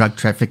large-scale drug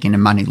trafficking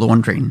and money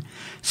laundering.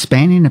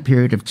 Spanning a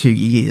period of 2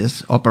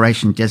 years,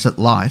 Operation Desert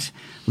Light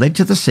led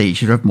to the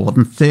seizure of more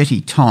than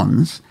 30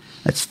 tonnes,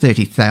 that's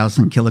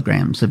 30,000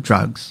 kilograms of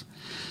drugs.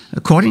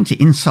 According to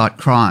Insight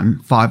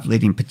Crime, 5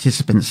 leading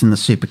participants in the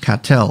super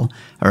cartel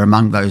are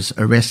among those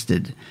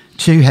arrested,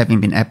 2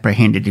 having been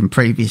apprehended in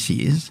previous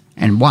years,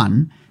 and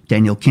 1,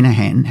 Daniel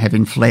Kinahan,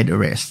 having fled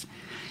arrest.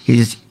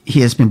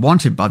 He has been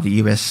wanted by the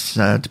US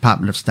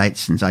Department of State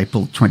since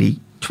April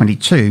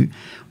 2022,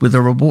 with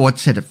a reward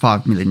set at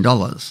 $5 million.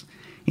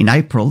 In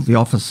April, the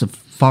Office of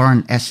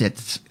Foreign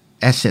Assets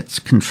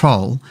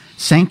Control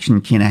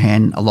sanctioned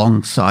Kinahan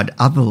alongside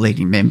other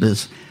leading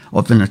members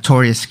of the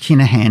notorious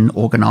Kinahan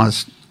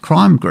organised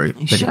crime group.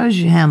 It shows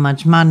you how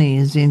much money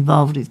is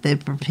involved if they're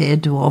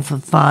prepared to offer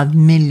 $5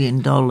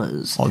 million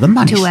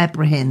to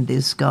apprehend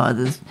this guy.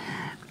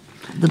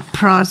 The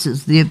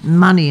prices, the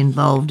money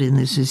involved in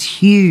this is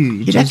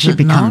huge. It actually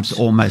becomes not?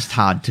 Almost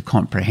hard to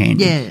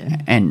comprehend. Yeah.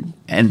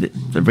 And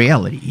the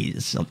reality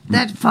is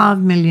that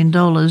 $5 million,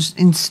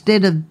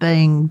 instead of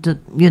being,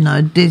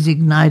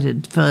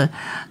 designated for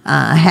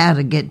how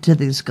to get to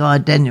this guy,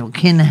 Daniel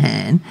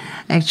Kinahan,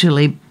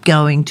 actually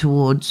going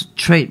towards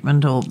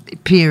treatment or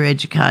peer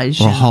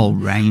education. Or a whole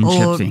range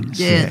of things.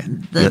 Yeah.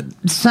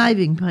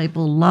 Saving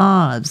people's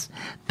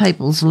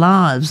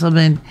lives. I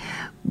mean,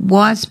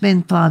 why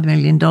spend $5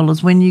 million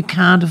when you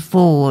can't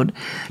afford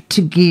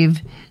to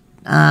give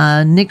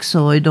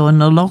Nixoid or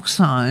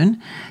naloxone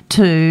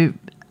to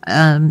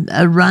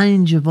a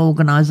range of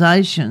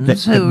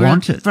organisations who are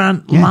at the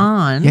front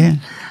line,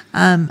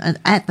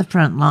 at the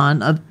front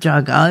line of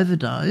drug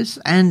overdose,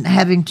 and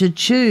having to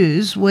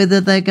choose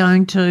whether they're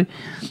going to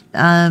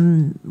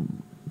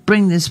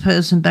bring this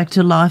person back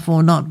to life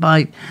or not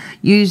by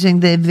using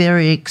their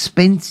very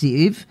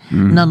expensive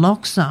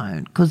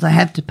naloxone, because they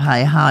have to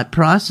pay high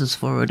prices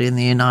for it in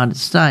the United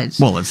States.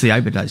 Well, as the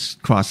overdose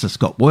crisis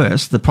got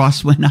worse, the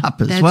price went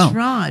up as well.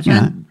 That's right.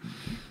 And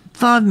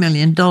 $5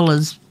 million,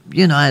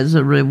 as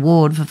a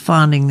reward for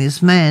finding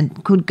this man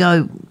could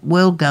go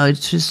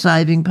to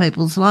saving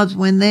people's lives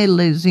when they're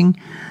losing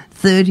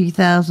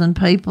 30,000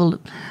 people,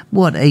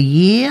 a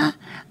year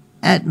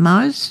at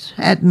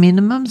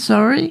minimum,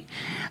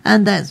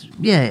 And that's,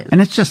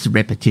 And it's just a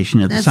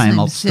repetition of the same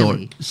old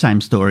story. Same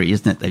story,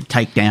 isn't it? They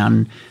take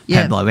down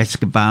Pablo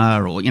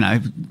Escobar or,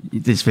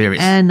 there's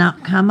various... And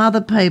up come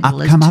other people.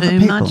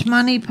 There's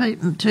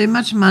too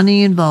much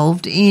money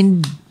involved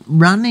in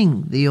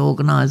running the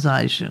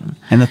organisation.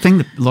 And the thing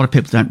that a lot of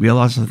people don't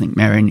realise, I think,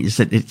 Marion, is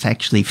that it's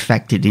actually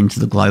factored into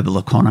the global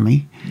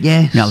economy.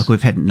 Yes. Now, look,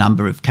 we've had a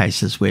number of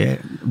cases where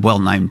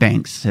well-known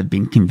banks have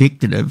been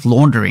convicted of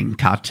laundering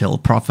cartel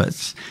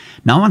profits.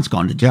 No one's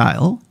gone to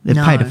jail. They've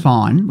paid a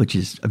fine, which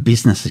is a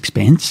business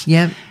expense.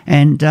 Yep.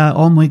 And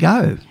on we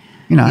go.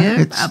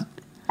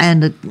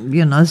 And,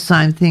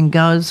 same thing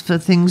goes for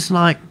things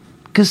like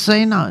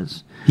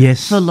casinos.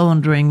 Yes. for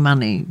laundering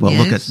money. Well,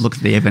 yes. look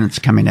at the evidence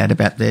coming out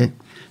about their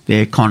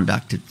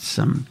conduct. It's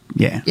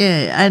Yeah,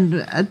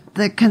 and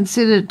they're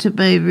considered to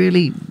be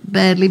really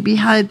badly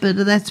behaved, but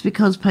that's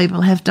because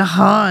people have to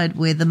hide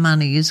where the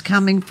money is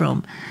coming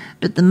from.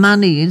 But the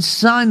money is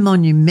so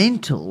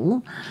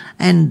monumental,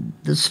 and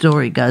the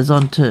story goes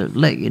on to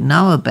let you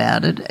know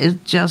about it.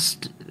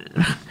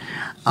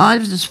 I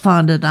just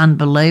find it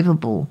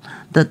unbelievable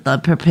that they're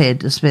prepared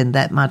to spend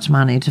that much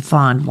money to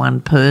find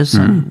one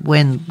person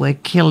when we're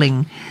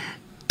killing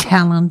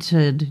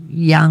talented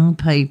young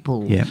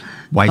people. Yeah,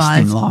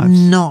 wasting by lives.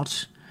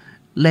 Not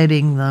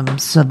letting them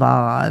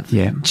survive.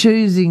 Yeah.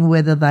 Choosing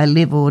whether they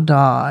live or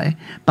die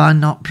by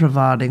not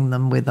providing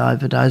them with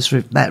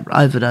that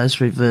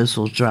overdose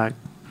reversal drug.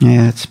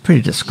 Yeah, it's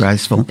pretty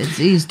disgraceful. It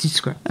is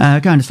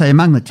disgraceful. Going to say,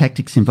 among the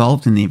tactics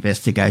involved in the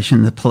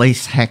investigation, the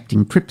police hacked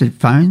encrypted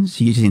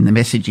phones using the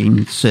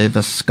messaging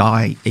service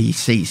Sky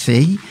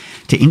ECC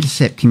to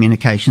intercept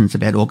communications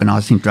about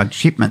organising drug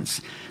shipments.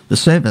 The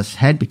service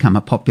had become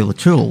a popular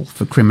tool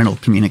for criminal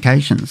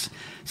communications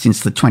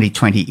since the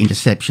 2020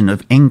 interception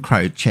of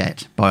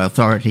EncroChat by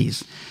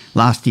authorities.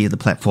 Last year, the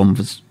platform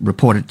was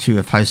reported to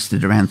have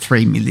hosted around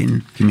 3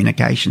 million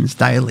communications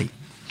daily.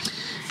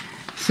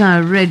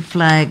 So red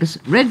flags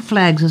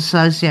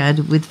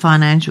associated with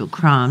financial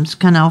crimes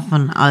can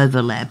often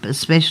overlap,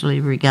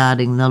 especially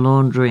regarding the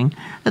laundering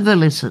of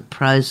illicit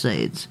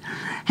proceeds.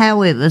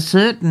 However,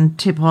 certain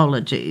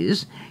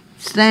typologies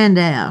stand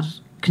out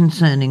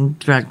concerning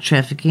drug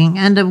trafficking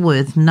and are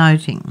worth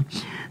noting.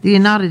 The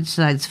United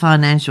States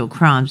Financial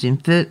Crimes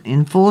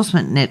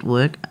Enforcement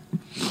Network,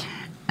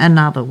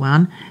 another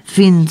one,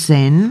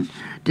 FinCEN,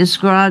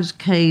 describes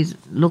key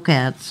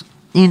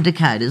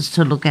indicators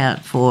to look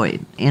out for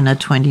in a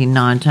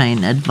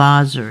 2019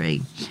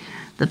 advisory.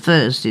 The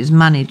first is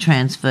money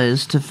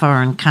transfers to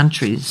foreign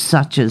countries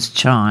such as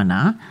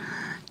China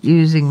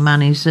using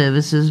money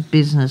service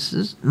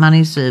businesses or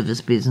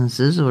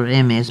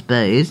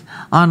MSBs,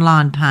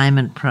 online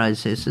payment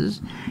processes,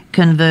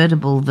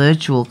 convertible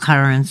virtual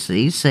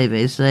currency,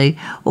 CVC,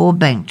 or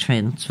bank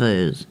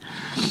transfers.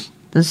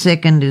 The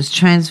second is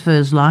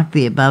transfers like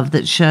the above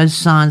that show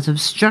signs of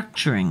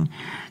structuring,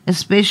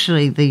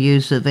 especially the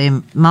use of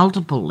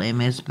multiple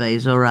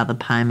MSBs or other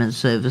payment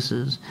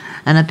services,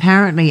 and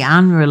apparently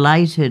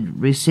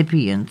unrelated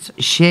recipients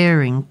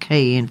sharing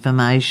key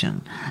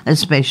information,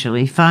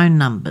 especially phone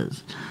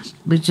numbers,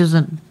 which is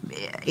an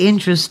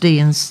interesting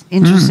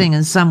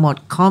and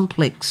somewhat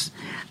complex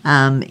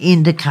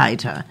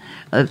indicator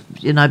of,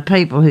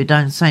 people who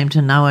don't seem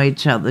to know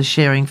each other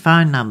sharing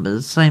phone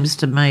numbers. Seems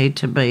to me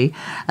to be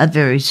a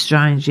very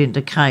strange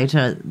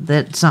indicator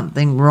that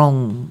something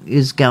wrong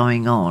is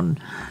going on,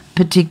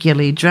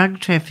 particularly drug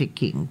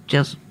trafficking.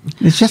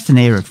 It's just an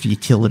air of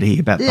futility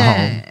about the whole.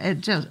 Yeah,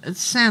 it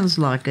sounds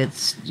like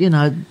it's,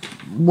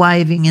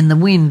 waving in the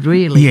wind,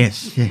 really.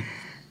 Yes, yeah.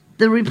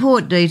 The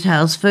report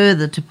details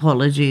further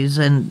typologies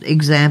and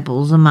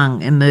examples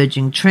among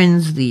emerging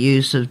trends. The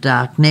use of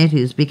darknet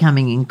is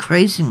becoming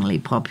increasingly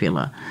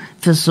popular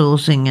for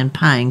sourcing and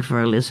paying for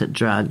illicit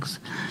drugs.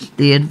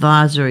 The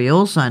advisory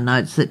also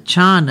notes that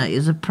China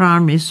is a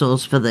primary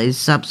source for these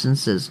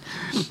substances.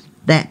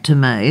 That, to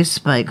me,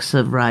 speaks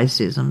of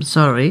racism.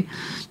 Sorry.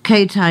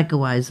 Key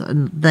takeaways,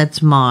 and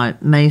that's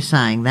me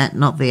saying that,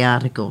 not the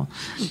article.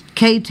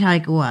 Key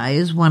takeaway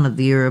is one of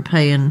the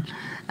European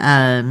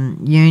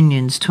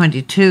Union's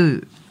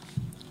 22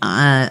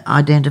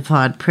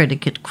 identified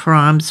predicate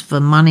crimes for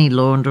money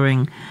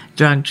laundering,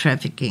 drug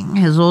trafficking,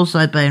 has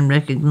also been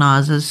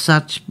recognised as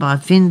such by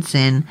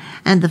FinCEN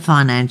and the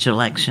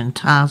Financial Action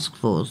Task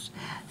Force,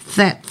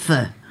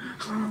 FATFA.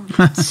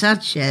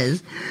 Such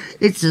as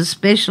it's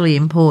especially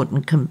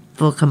important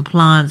for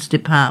compliance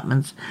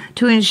departments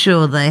to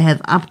ensure they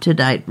have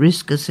up-to-date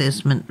risk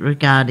assessment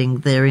regarding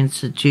their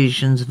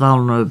institution's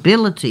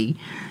vulnerability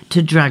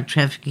to drug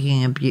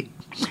trafficking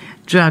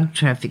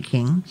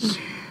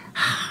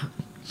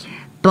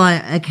by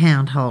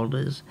account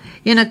holders.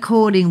 In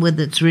according with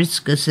its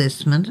risk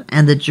assessment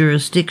and the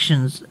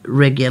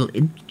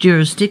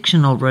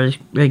jurisdictional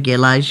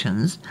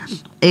regulations,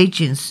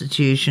 each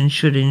institution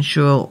should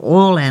ensure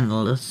all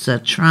analysts are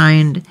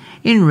trained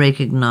in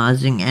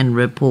recognising and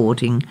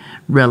reporting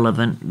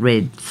relevant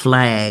red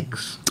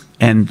flags.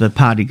 And the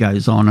party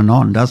goes on,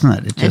 doesn't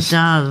it? It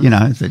does.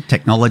 The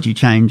technology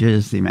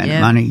changes, the amount of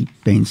money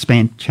being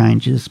spent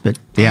changes, but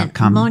the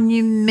outcome...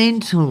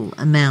 Monumental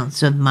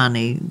amounts of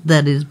money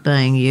that is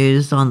being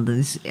used on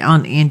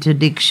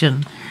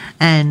interdiction.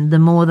 And the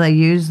more they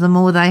use, the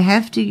more they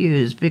have to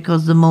use,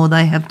 because the more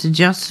they have to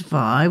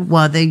justify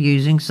why they're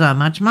using so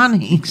much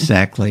money.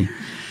 Exactly.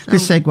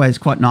 This segues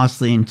quite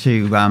nicely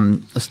into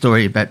a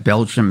story about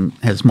Belgium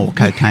has more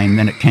cocaine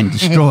than it can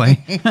destroy.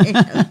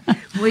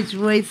 Which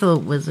we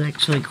thought was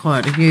actually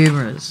quite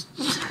humorous.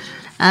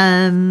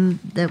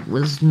 That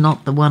was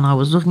not the one I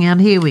was looking at.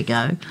 Here we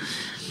go.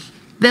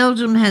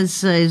 Belgium has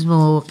seized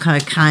more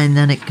cocaine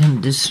than it can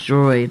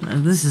destroy.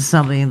 This is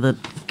something that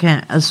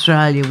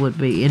Australia would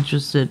be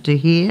interested to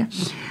hear.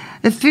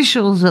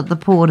 Officials at the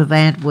port of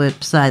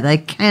Antwerp say they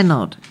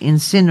cannot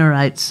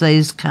incinerate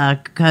seized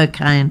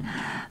cocaine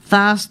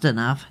fast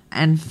enough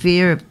and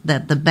fear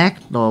that the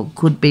backlog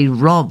could be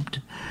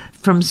robbed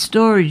from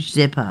storage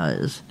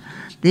depots.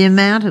 The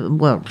amount of,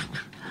 well,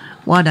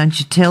 why don't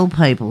you tell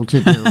people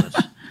to do it?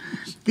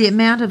 The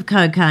amount of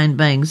cocaine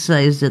being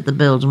seized at the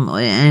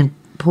Belgium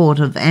port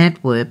of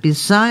Antwerp is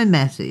so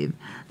massive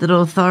that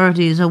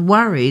authorities are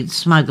worried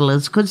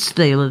smugglers could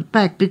steal it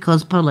back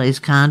because police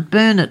can't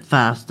burn it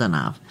fast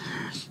enough.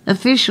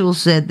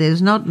 Officials said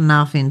there's not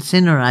enough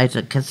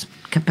incinerator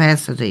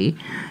capacity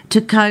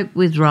to cope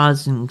with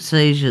rising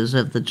seizures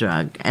of the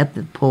drug at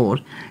the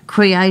port,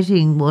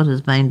 creating what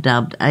has been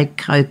dubbed a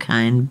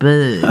cocaine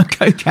berg. A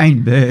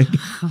cocaine berg.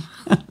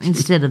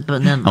 Instead of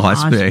an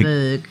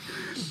iceberg.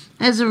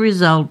 As a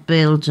result,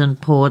 Belgian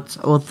ports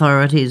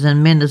authorities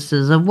and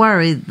ministers are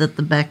worried that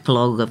the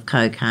backlog of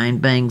cocaine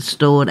being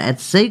stored at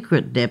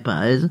secret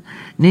depots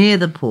near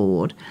the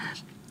port,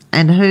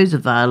 and who's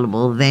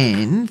available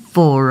then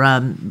for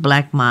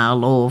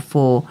blackmail or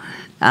for,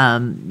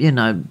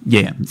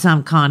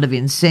 some kind of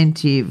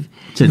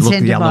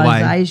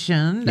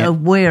incentivization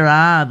of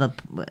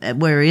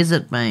where is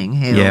it being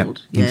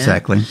held? Yeah,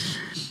 exactly.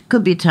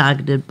 Could be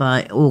targeted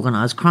by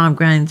organised crime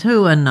gangs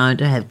who are known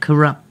to have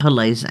corrupt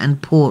police and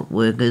port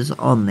workers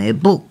on their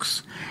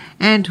books.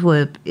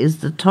 Antwerp is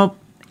the top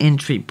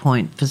entry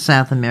point for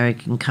South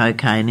American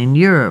cocaine in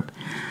Europe.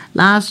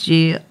 Last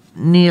year,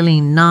 nearly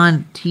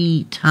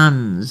 90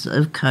 tonnes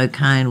of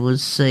cocaine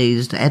was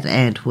seized at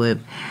Antwerp,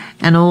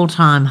 an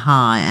all-time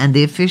high, and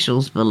the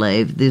officials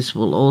believe this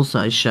will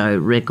also show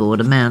record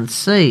amounts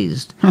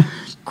seized.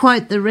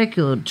 Quote, the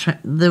rapid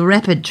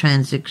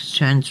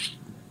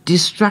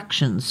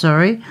destruction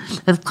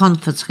of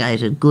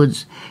confiscated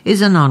goods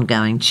is an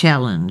ongoing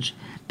challenge,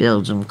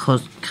 Belgium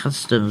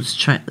Customs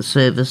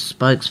Service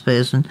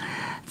spokesperson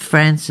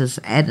Francis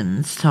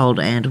Adams told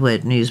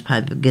Antwerp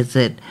newspaper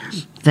Gazette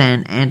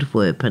van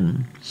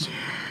Antwerpen.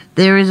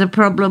 There is a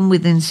problem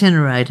with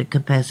incinerator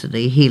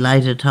capacity, he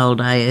later told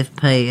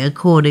AFP,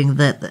 according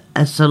that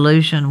a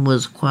solution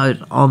was,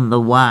 quote, on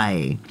the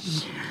way.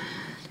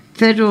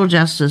 Federal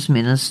Justice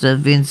Minister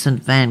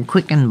Vincent van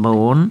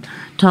Quickenborne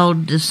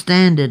told the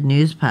Standard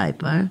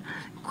newspaper,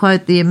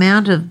 quote, the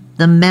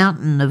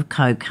mountain of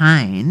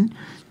cocaine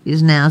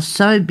is now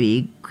so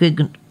big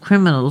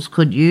criminals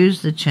could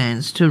use the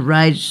chance to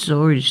raid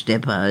storage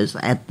depots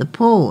at the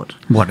port.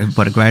 What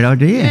a great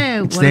idea.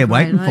 Yeah, it's there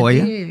waiting for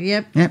you.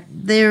 Yep.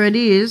 There it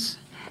is.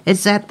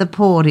 It's at the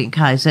port in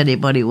case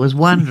anybody was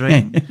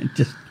wondering.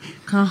 Just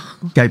go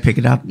pick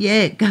it up.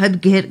 Yeah, go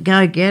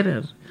get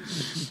it.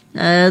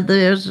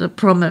 There's a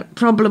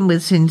problem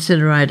with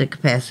incinerator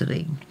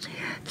capacity.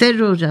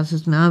 Federal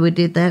Justice, we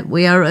did that.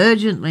 We are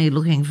urgently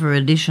looking for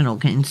additional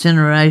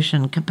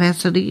incineration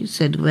capacity,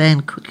 said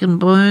Van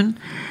Quickenborne.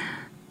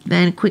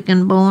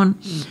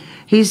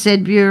 He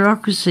said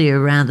bureaucracy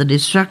around the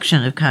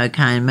destruction of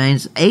cocaine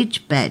means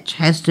each batch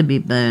has to be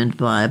burned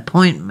by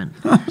appointment,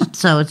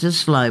 so it's a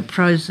slow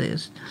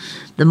process.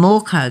 The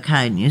more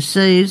cocaine you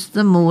seize,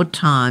 the more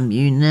time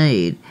you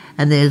need,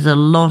 and there's a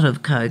lot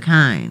of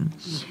cocaine.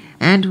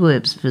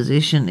 Antwerp's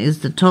position is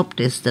the top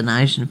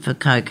destination for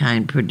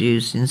cocaine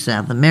produced in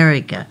South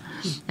America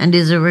and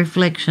is a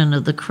reflection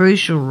of the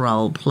crucial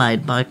role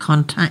played by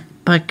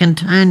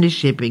container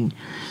shipping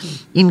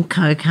in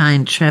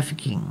cocaine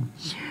trafficking.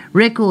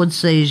 Record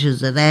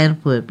seizures at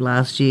Antwerp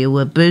last year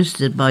were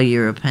boosted by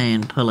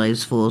European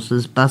police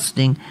forces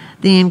busting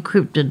the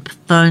encrypted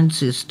phone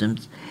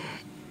systems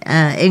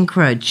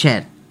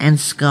EncroChat and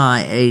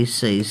Sky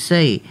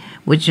ECC,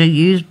 which are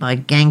used by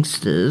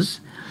gangsters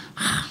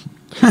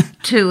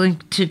to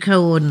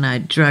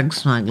coordinate drug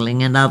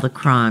smuggling and other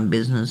crime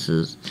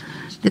businesses.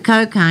 The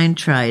cocaine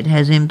trade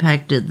has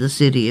impacted the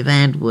city of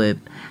Antwerp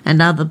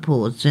and other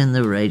ports in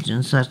the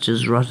region, such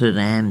as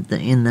Rotterdam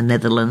in the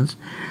Netherlands,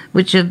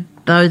 which have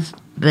both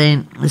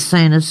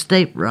seen a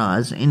steep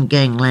rise in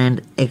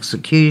gangland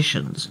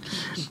executions,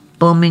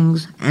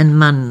 bombings and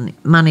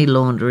money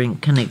laundering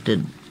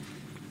connected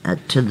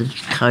to the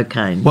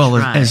cocaine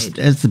trade.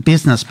 As the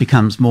business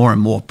becomes more and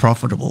more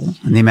profitable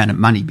and the amount of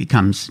money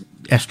becomes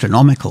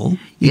astronomical,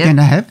 you're going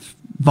to have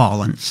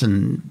violence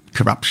and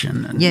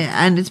corruption.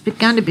 And it's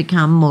going to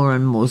become more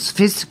and more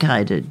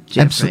sophisticated,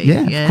 Geoffrey.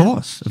 Absolutely,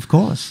 of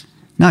course.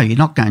 No, you're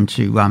not going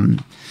to...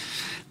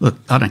 look,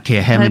 I don't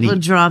care how many... People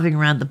are driving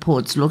around the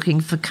ports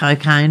looking for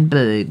cocaine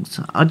bergs.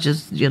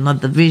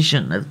 The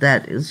vision of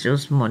that is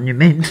just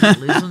monumental,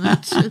 isn't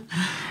it?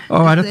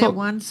 All right, is there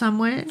one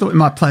somewhere? I thought we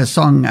might play a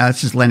song.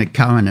 This is Leonard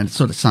Cohen, and it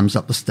sort of sums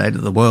up the state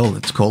of the world.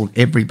 It's called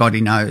Everybody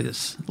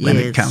Knows,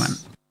 Leonard Cohen.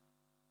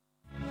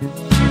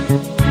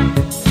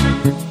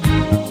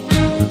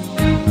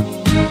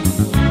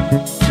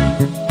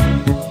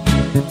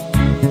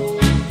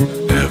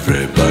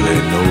 Everybody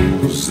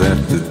knows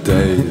that the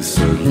dice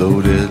are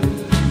loaded.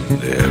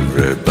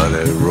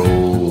 Everybody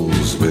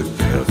rolls with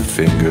their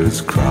fingers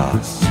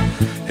crossed.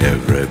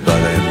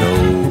 Everybody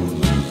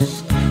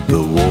knows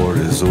the war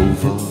is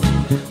over.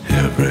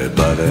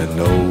 Everybody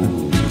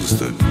knows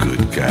the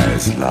good guys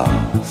is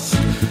lost.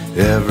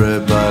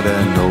 Everybody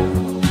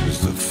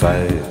knows the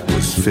fight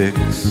was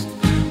fixed.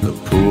 The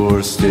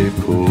poor stay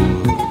poor,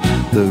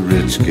 the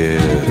rich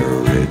get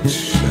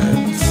rich.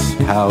 That's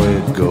how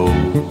it goes.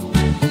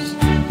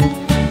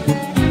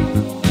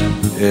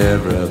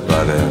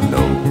 Everybody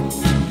knows.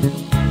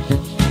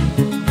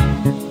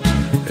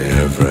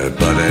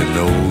 Everybody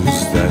knows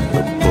that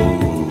the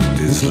boat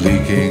is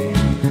leaking.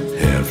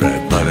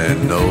 Everybody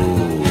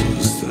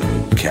knows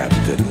the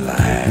captain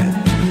lied.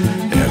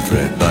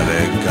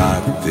 Everybody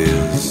got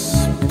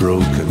this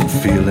broken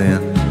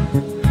feeling,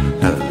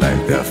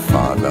 like their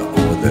father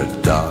or their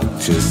dog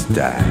just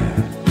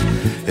died.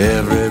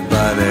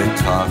 Everybody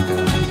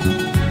talking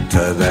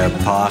to their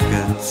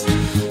pockets.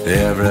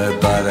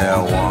 Everybody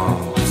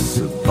wants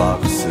a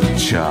box of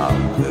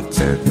chocolates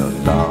and the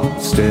long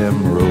stem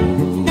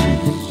rose.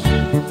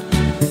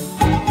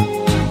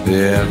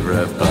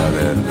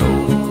 Everybody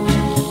knows.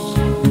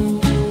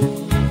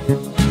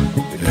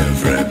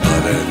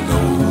 Everybody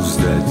knows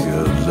that you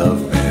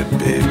love me,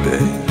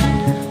 baby.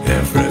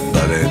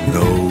 Everybody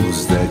knows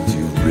that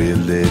you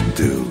really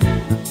do.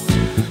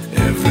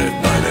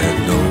 Everybody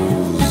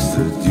knows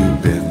that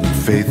you've been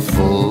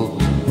faithful,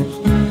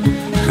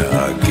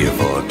 give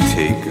or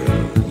take a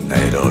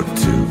night or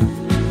two.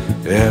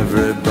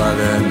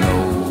 Everybody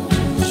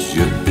knows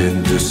you've been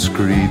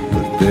discreet,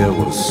 but there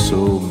were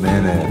so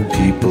many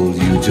people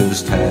you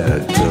just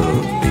had to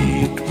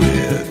meet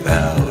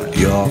without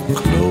your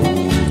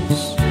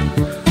clothes.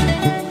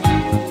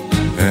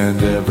 And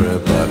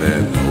everybody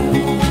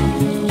knows.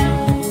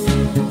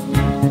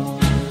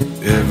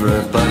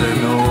 Everybody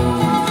knows.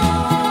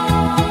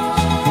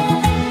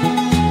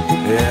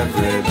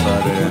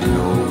 Everybody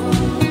knows.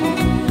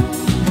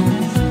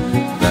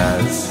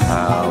 That's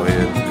how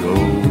it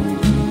goes.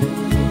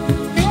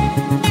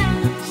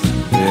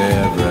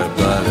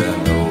 Everybody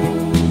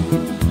knows.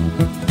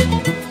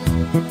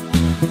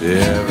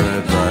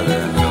 Everybody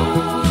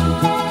knows.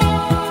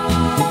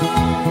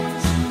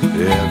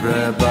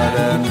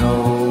 Everybody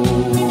knows.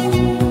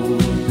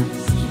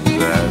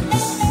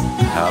 That's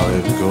how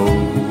it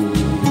goes.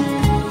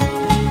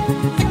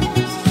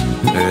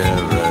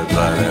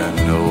 Everybody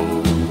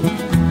knows.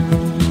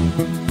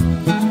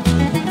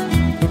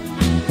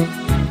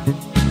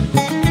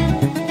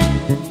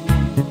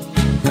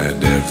 And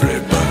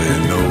everybody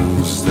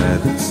knows that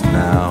it's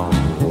now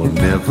or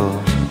never.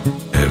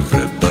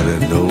 Everybody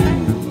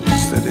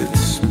knows that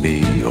it's me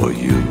or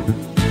you.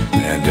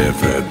 And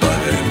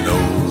everybody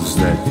knows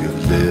that you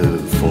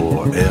live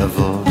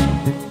forever.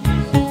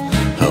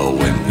 Oh,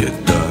 when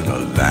you're done a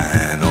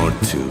line or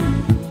two.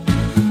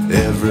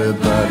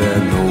 Everybody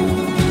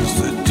knows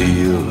the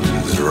deal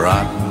is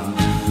rotten.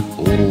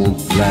 Old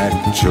Black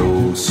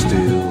Joe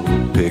still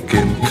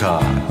picking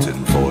cotton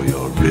for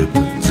your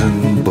ribbons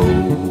and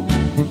bows.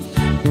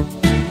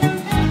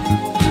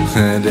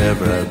 And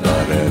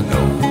everybody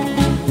knows.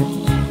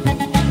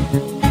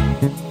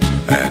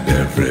 And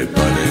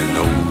everybody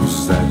knows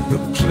that the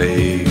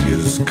plague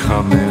is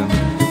coming.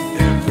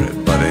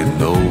 Everybody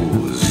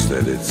knows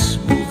that it's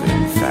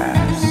moving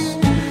fast.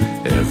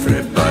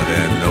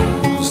 Everybody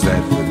knows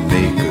that the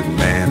naked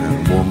man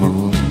and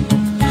woman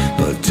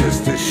are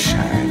just a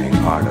shining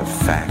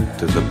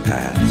artifact of the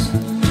past.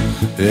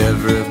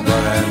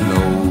 Everybody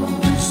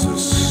knows the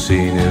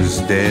scene is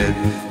dead,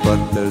 but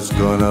there's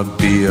gonna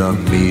be a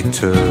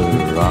meter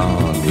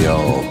on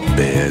your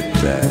bed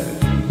that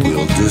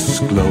will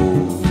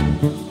disclose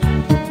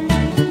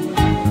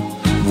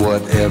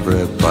what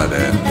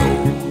everybody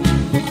knows.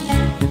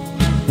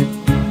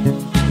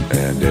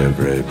 And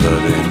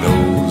everybody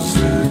knows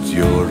that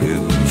you're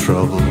in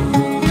trouble.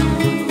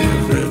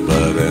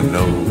 Everybody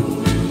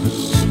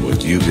knows what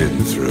you've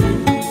been through.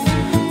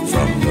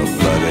 From the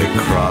bloody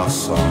cross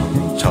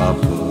on top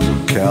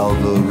of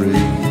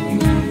Calvary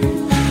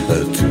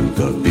to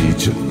the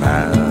beach in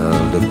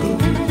Malibu.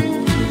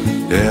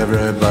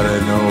 Everybody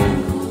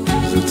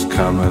knows it's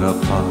coming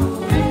upon.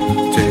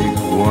 Take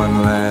one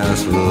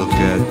last look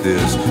at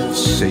this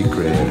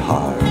sacred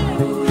heart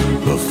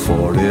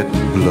before it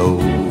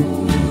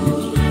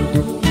blows.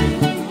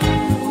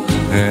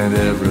 And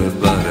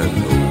everybody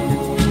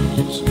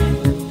knows.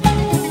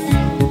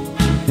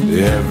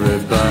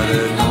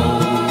 Everybody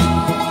knows.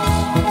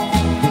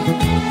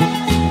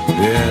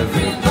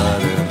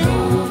 Everybody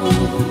knows.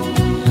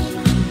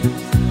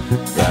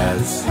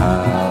 That's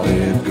how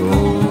it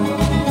goes.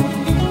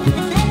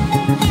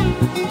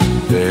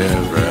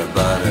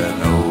 Everybody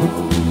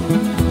knows.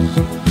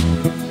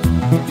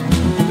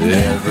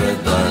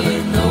 Everybody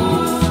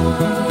knows.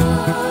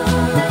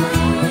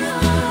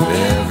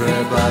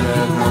 Everybody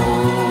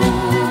knows.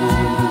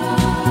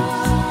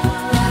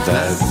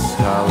 That's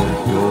how it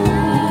goes.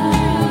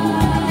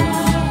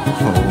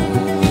 Oh,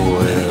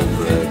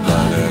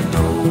 everybody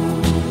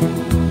knows.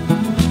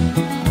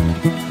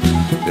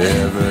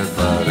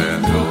 Everybody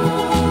knows.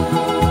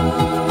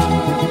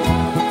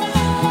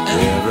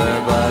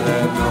 Everybody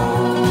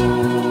knows.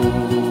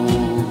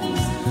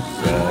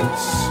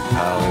 That's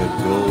how it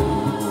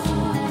goes.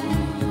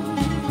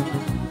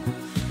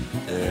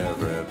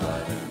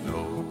 Everybody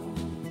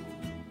knows.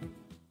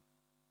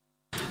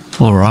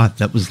 All right,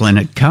 that was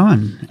Leonard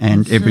Cohen,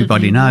 and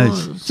everybody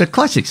knows was. it's a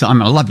classic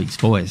song. I love his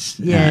voice,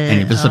 and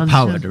he was a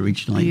poet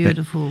originally.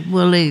 Beautiful.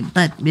 Well,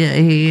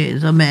 he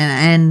is. I mean,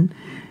 and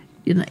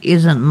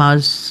isn't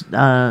most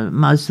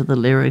of the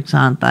lyrics,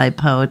 aren't they,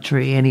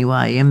 poetry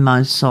anyway? In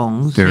most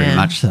songs, very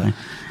much so.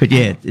 But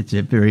it's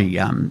a very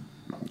and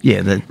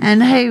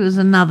he was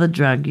another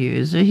drug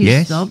user.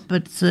 He stopped,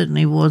 but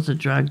certainly was a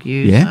drug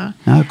user. Yeah,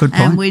 no, good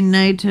point. And we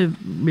need to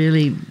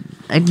really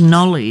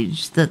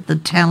acknowledge that the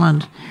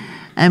talent.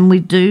 And we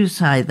do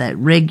say that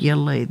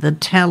regularly. The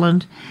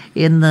talent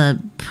in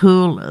the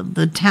pool,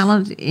 the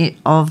talent in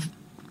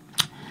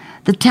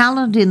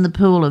the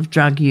pool of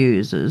drug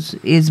users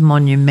is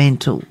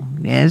monumental.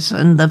 Yes,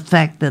 and the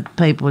fact that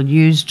people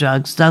use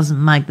drugs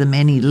doesn't make them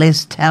any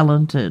less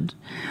talented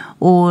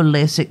or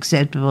less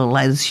acceptable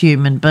as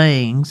human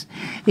beings.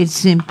 It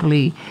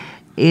simply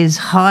is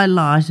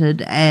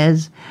highlighted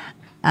as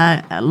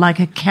like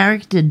a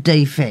character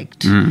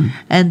defect,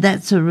 and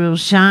that's a real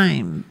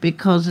shame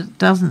because it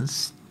doesn't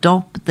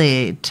stop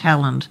their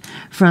talent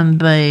from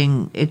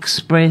being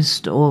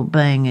expressed or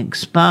being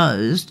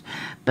exposed,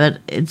 but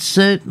it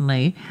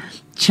certainly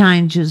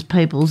changes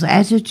people's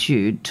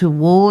attitude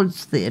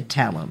towards their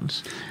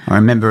talent. I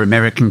remember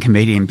American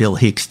comedian Bill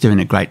Hicks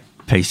doing a great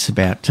piece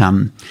about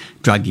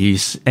drug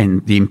use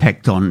and the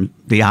impact on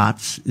the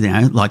arts.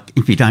 Like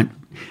if you don't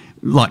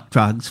like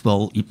drugs,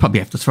 well, you probably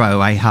have to throw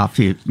away half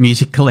your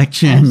music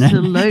collection.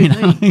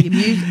 Absolutely, your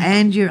music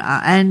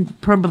and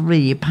probably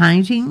your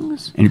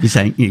paintings. And if you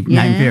say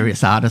name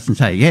various artists and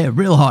say,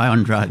 real high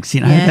on drugs,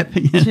 too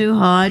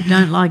high,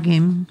 don't like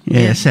him.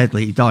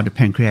 Sadly, he died of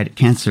pancreatic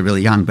cancer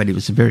really young, but he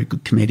was a very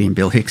good comedian,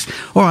 Bill Hicks.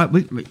 All right,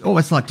 we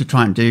always like to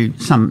try and do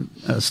some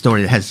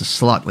story that has a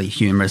slightly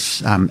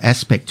humorous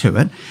aspect to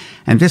it.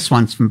 And this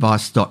one's from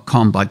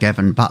Vice.com by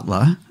Gavin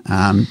Butler.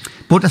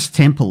 Buddhist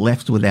temple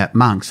left without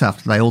monks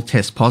after they all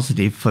test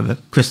positive for the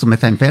crystal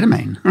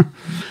methamphetamine.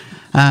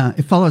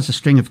 It follows a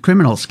string of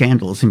criminal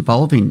scandals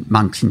involving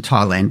monks in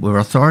Thailand where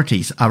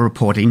authorities are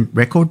reporting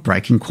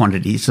record-breaking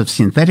quantities of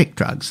synthetic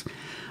drugs.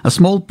 A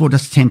small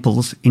Buddhist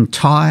temple's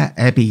entire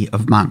abbey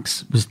of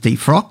monks was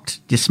defrocked,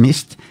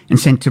 dismissed and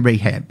sent to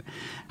rehab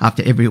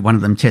after every one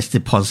of them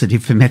tested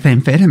positive for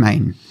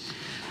methamphetamine.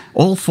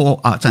 All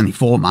four, it's only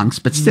 4 monks,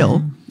 but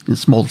still... a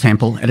small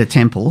temple at a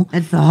temple.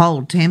 It's the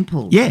whole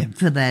temple. Yeah.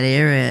 For that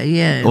area,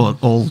 yeah.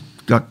 All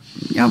got...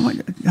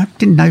 I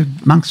didn't know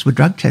monks were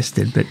drug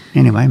tested, but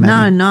anyway, maybe.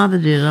 No, neither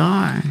did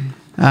I.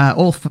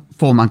 All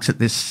 4 monks at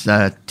this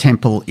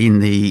temple in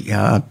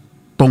the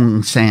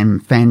Bung Sam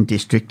Phan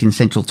district in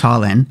central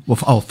Thailand were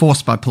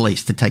forced by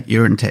police to take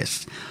urine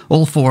tests.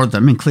 All 4 of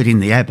them, including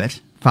the abbot,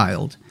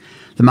 failed.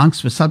 The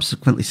monks were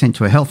subsequently sent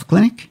to a health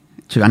clinic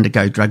to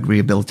undergo drug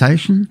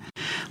rehabilitation.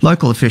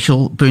 Local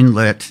official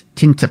Boonlert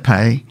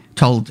Tintape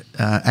told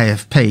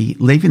AFP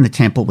leaving the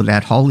temple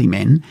without holy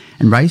men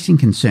and raising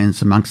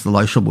concerns amongst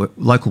the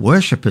local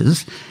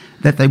worshippers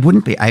that they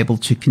wouldn't be able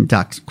to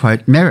conduct,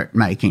 quote, merit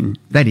making,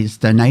 that is,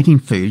 donating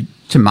food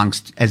to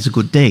monks as a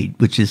good deed,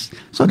 which is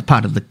sort of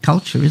part of the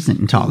culture, isn't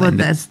it, in Thailand?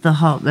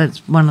 Well,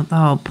 that's one of the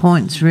whole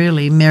points,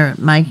 really, merit.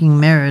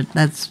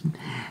 That's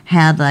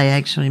how they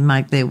actually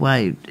make their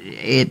way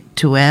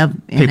to our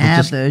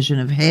version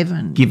of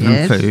heaven. Give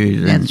them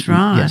food and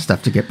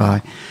stuff to get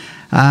by.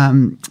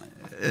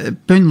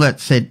 Boonlert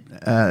said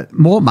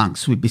more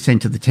monks would be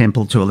sent to the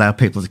temple to allow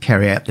people to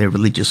carry out their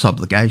religious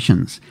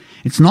obligations.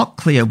 It's not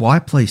clear why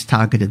police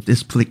targeted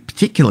this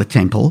particular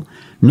temple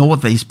nor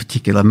these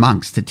particular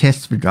monks to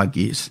test for drug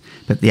use,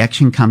 but the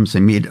action comes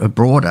amid a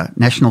broader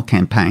national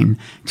campaign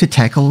to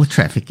tackle the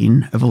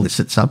trafficking of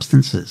illicit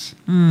substances.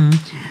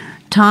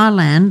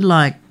 Thailand,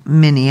 like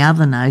many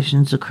other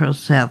nations across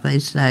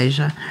Southeast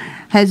Asia,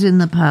 has in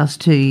the past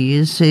 2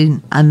 years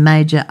seen a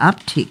major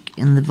uptick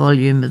in the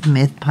volume of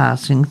meth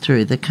passing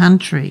through the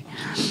country.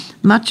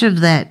 Much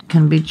of that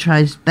can be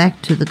traced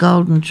back to the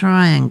Golden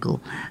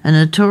Triangle, a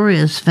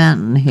notorious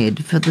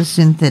fountainhead for the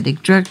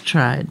synthetic drug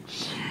trade,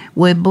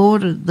 where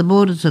the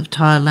borders of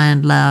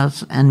Thailand,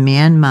 Laos and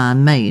Myanmar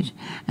meet,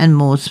 and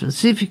more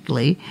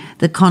specifically,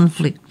 the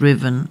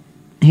conflict-riven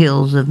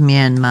hills of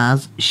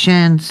Myanmar's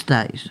Shan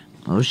State.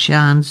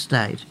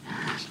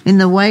 In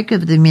the wake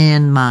of the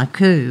Myanmar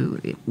coup,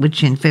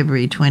 which in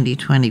February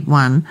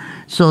 2021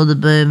 saw the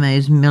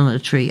Burmese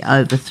military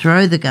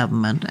overthrow the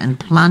government and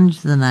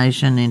plunge the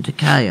nation into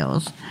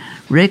chaos,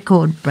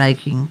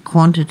 record-breaking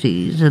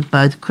quantities of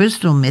both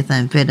crystal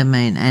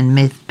methamphetamine and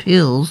meth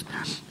pills,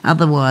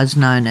 otherwise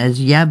known as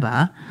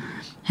yaba,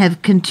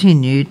 have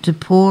continued to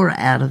pour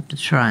out of the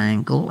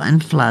triangle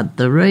and flood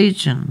the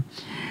region.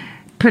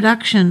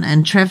 Production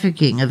and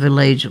trafficking of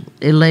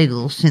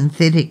illegal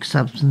synthetic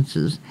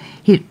substances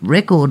hit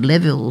record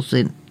levels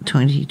in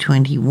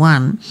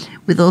 2021,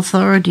 with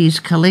authorities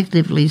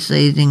collectively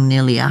seizing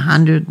nearly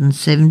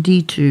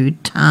 172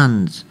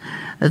 tonnes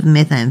of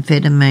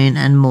methamphetamine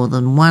and more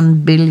than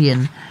 1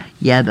 billion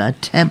yaba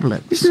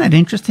tablets. Isn't that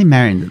interesting,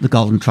 Marion, that the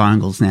Golden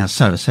Triangle is now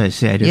so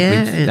associated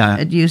with...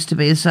 it used to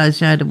be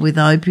associated with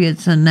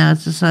opiates and now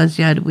it's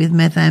associated with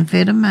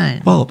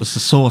methamphetamine. Well, it was the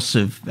source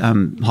of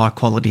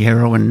high-quality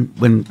heroin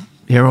when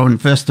heroin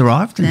first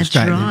arrived in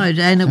Australia. That's right,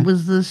 and it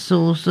was the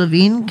source of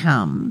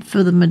income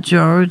for the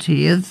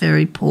majority of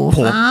very poor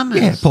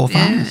farmers. Yeah, poor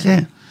farmers,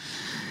 yeah.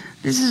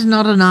 This is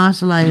not an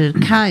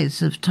isolated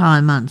case of Thai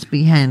monks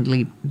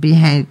behaving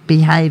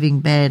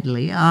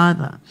badly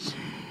either.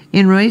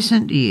 In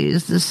recent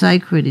years, the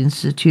sacred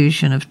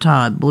institution of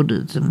Thai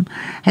Buddhism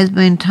has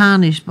been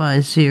tarnished by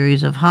a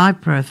series of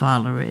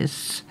high-profile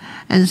arrests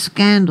and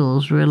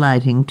scandals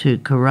relating to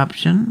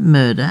corruption,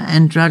 murder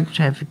and drug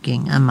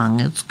trafficking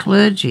among its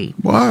clergy.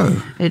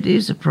 Whoa. It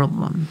is a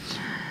problem.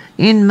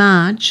 In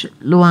March,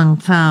 Luang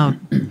Phao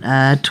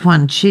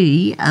Tuan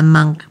Chi, a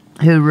monk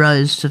who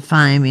rose to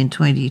fame in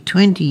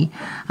 2020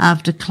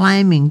 after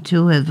claiming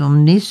to have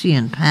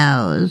omniscient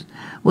powers,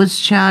 was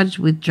charged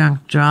with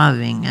drunk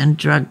driving and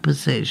drug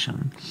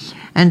possession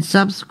and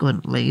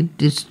subsequently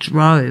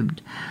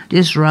disrobed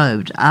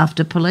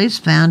after police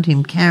found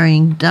him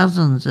carrying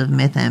dozens of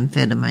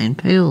methamphetamine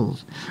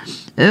pills.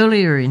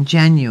 Earlier in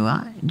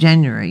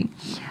January,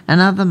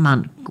 another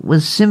monk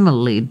was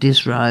similarly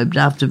disrobed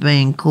after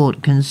being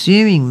caught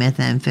consuming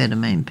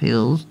methamphetamine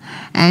pills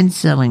and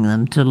selling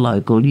them to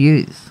local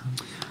youth.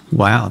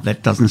 Wow,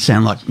 that doesn't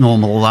sound like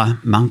normal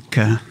monk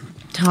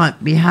type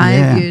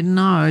behaviour. Yeah.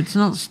 No, it's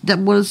not.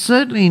 Well, it's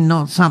certainly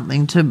not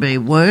something to be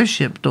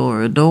worshipped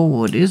or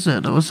adored, is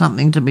it? Or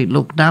something to be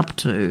looked up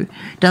to.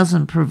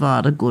 Doesn't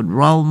provide a good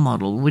role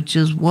model, which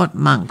is what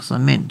monks are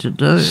meant to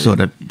do. Sort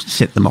of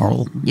set the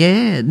moral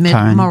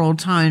moral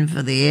tone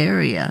for the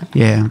area.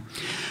 Yeah.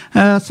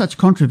 Such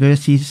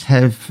controversies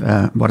have,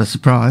 what a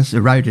surprise,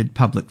 eroded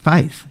public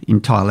faith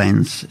in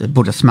Thailand's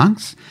Buddhist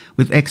monks,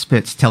 with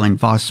experts telling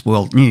Vice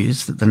World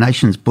News that the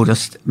nation's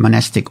Buddhist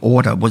monastic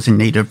order was in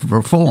need of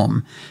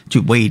reform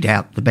to weed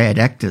out the bad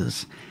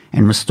actors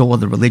and restore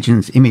the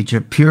religion's image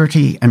of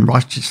purity and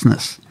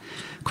righteousness.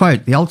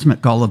 Quote, "The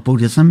ultimate goal of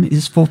Buddhism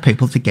is for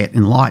people to get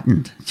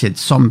enlightened," said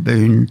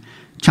Somboon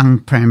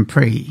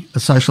Chungprampri, a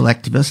social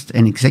activist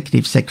and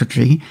executive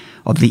secretary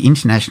of the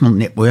International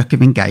Network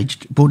of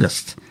Engaged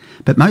Buddhists.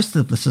 But most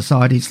of the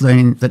society is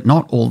learning that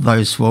not all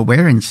those who are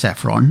wearing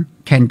saffron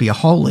can be a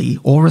holy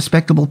or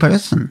respectable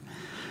person.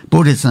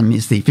 Buddhism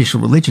is the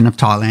official religion of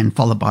Thailand,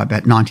 followed by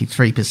about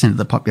 93% of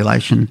the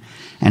population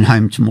and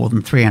home to more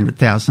than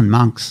 300,000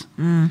 monks.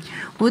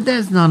 Well,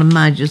 that's not a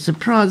major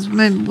surprise.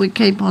 Remember, we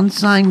keep on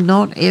saying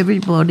not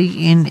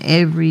everybody in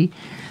every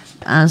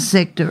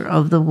sector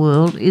of the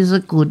world is a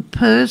good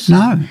person.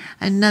 No.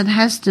 And that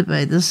has to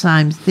be the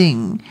same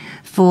thing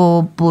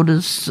for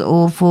Buddhists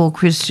or for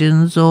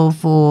Christians or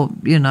for,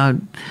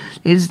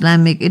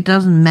 Islamic. It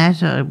doesn't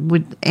matter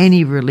with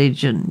any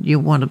religion you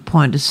want to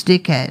point a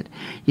stick at.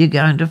 You're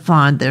going to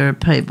find there are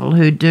people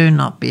who do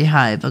not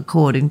behave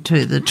according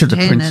to the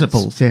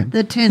principles,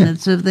 the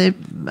tenets of their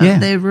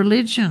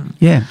religion.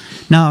 Yeah.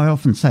 No, I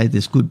often say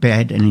there's good,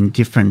 bad and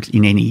indifferent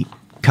in any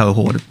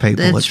cohort of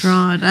people. That's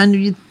right. And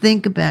you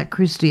think about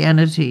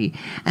Christianity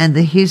and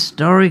the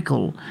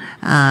historical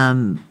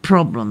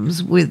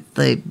problems with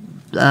the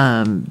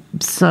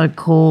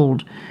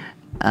so-called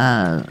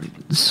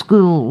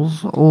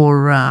schools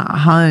or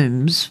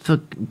homes for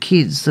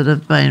kids that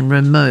have been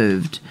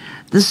removed,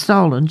 the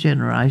stolen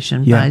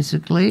generation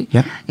basically,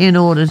 in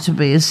order to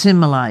be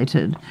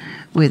assimilated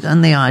with,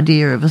 and the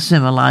idea of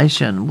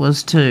assimilation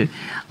was to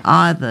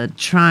either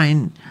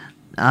train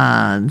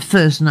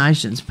First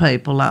Nations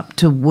people up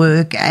to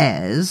work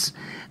as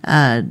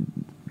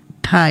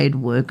paid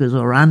workers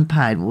or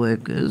unpaid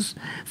workers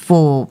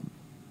for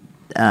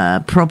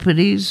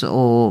properties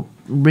or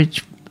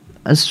rich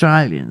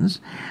Australians,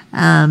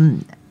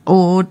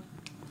 or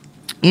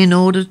in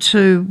order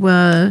to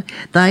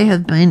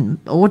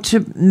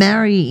to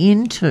marry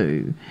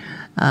into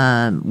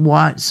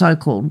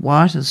so-called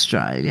white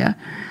Australia,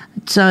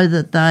 so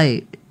that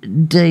they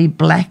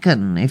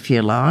de-blacken, if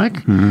you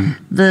like,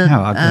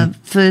 the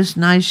First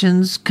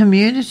Nations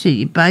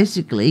community,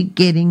 basically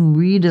getting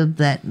rid of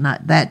that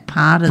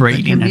part of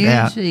the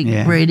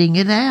community, breeding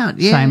it out.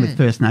 Yeah. Same with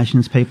First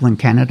Nations people in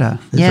Canada.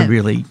 There's a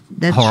really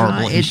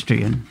horrible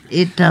history.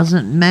 It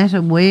doesn't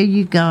matter where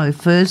you go,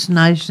 First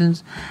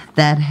Nations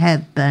that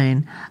have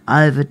been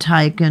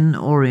overtaken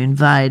or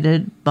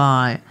invaded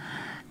by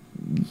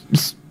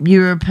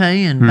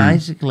European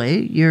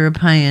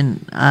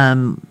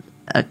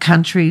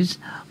countries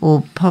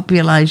or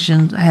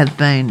populations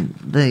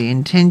the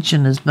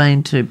intention has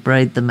been to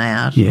breed them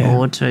out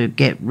or to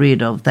get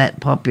rid of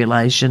that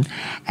population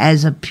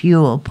as a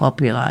pure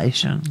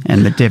population.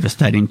 And the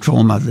devastating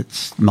trauma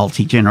that's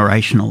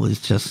multi-generational is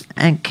just...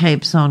 And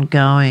keeps on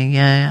going,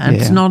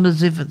 It's not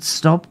as if it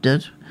stopped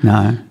it.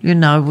 No.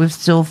 We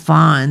still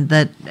find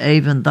that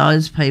even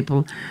those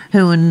people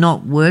who are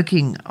not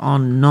working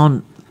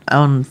on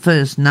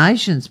First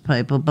Nations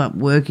people, but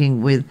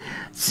working with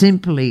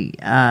simply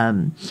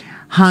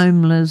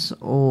homeless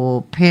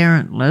or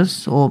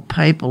parentless or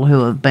people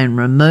who have been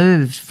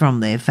removed from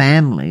their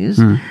families,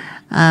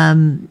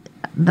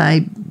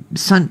 they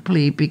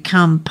simply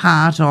become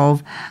part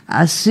of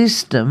a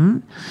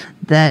system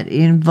that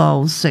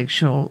involves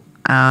sexual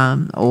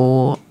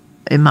or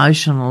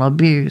emotional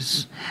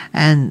abuse.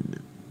 And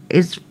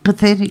It's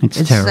pathetic.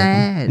 It's terrible.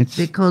 Sad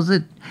because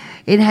it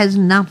has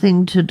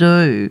nothing to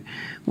do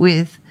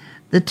with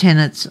the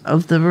tenets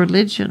of the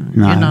religion,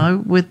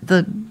 with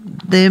their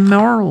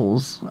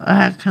morals.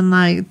 How can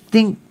they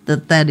think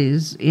that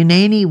is in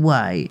any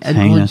way a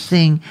good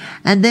thing?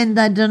 And then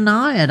they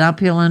deny it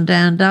uphill and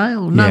down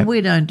dale. No, we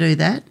don't do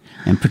that.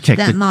 And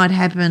that might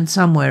happen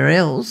somewhere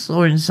else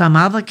or in some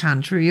other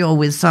country or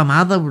with some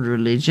other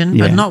religion,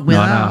 but not with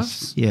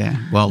us. Yeah,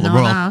 well, the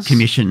Royal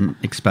Commission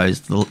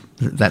exposed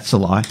that's a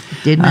lie.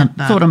 Didn't it?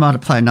 Thought I might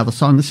have played another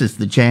song. This is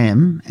The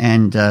Jam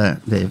and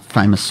their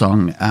famous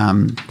song,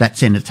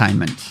 That's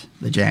Entertainment,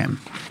 The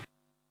Jam.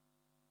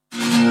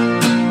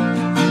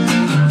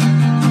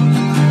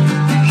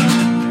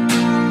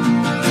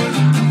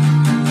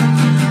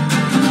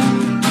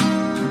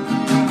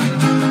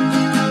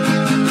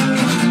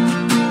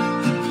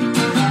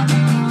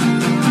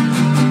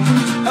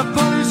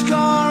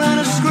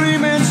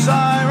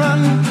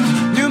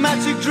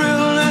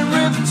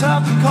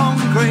 Up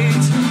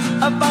concrete,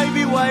 a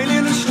baby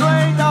wailing, a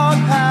stray dog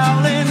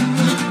howling,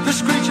 the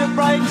screech of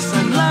brakes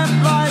and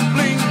lamplight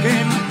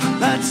blinking.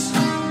 That's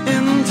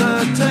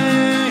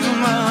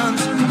entertainment.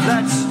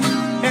 That's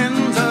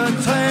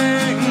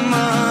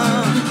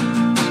entertainment.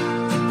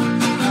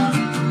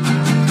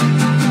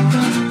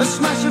 A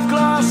smash of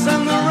glass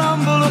and the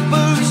rumble of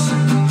boots,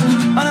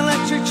 an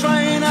electric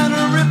train and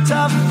a ripped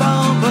up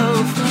phone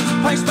booth,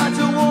 pace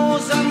battle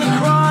wars and the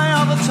cry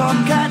of a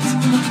tomcat.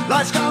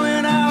 Lights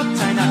going out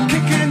and a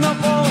kick in the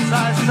balls.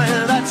 I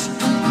say that's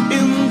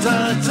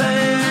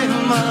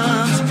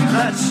entertainment.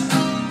 That's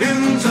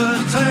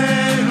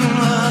entertainment.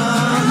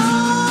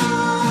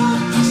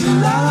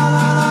 La la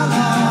la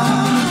la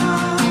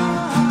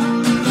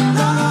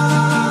la.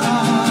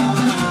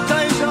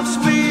 Days of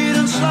speed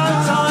and slow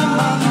time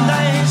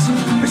Mondays,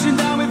 fishing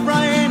down with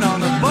rain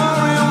on a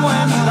boring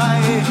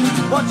Wednesday,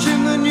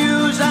 watching the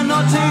news and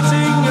not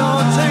eating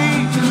your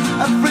tea,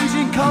 a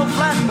freezing cold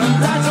flat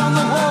and that's on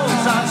the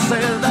walls. I say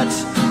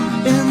that's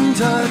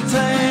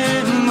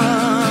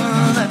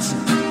entertainment. That's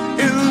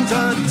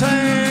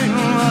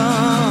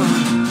entertainment.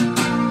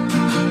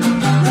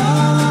 La,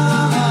 la,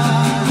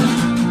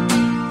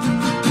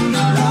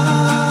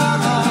 la,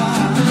 la.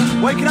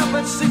 Waking up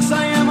at 6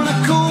 a.m. on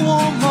a cool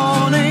warm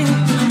morning,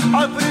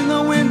 opening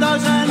the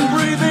windows and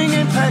breathing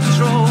in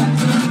petrol,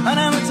 an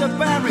amateur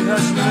band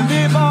rehearsing in a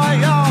nearby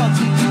yard,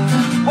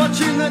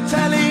 watching the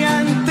telly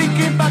and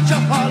thinking about your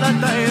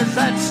holidays.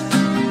 That's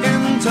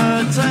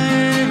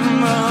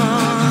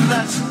entertainment.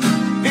 That's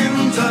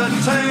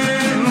entertainment.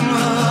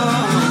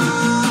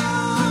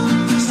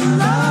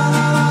 La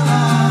la la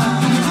la.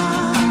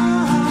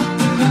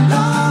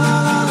 La la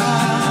la la.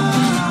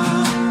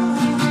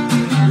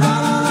 La la la la. La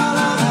la la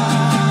la.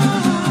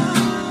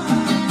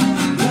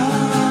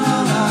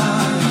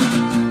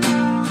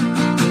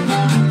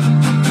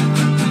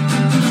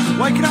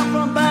 Waking up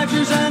from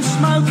badges and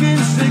smoking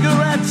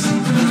cigarettes,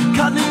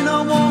 cutting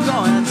a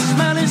walnut and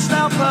smelling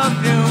stale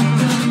perfume,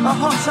 a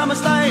hot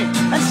summer's day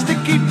and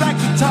sticky black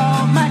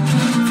tarmac,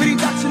 feeding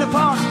ducks in the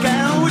park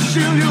and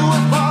wishing you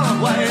were far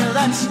away.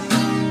 That's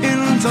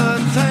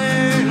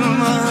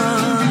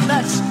entertainment.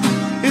 That's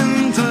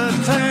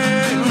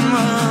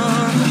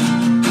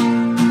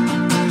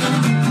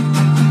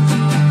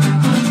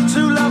entertainment.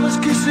 Two lovers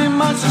kissing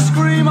months a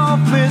scream of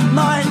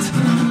midnight,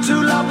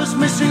 two lovers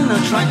missing the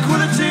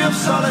tranquility of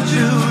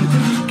solitude,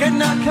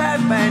 getting a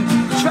cab and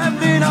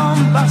travelling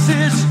on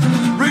buses,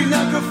 reading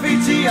a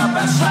graffiti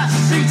about slash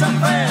seat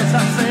affairs.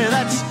 I say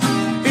that's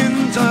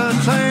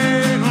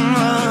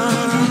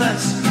entertainment.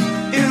 That's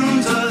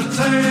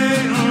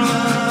entertainment.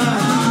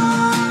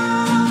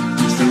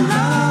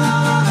 La la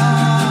la la.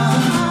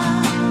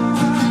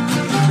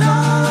 La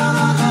la la la. La la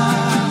la la.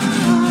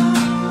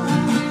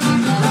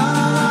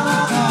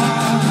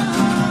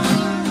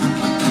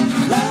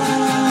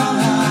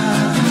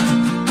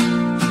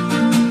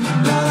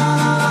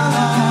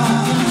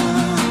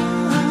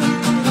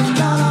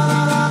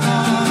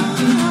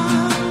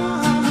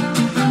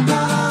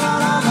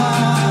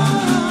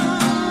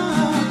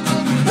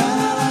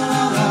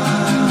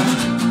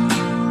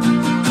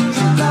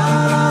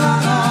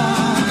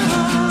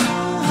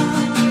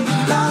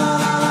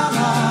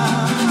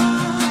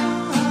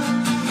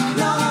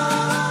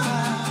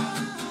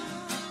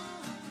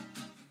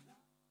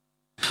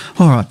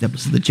 All right, that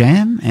was The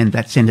Jam, and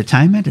that's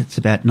entertainment. It's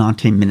about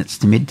 19 minutes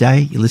to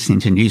midday. You're listening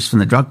to news from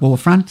the drug war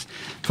front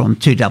from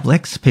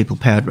 2XX, People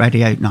Powered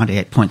Radio,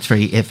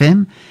 98.3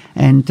 FM,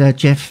 and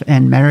Geoff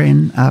and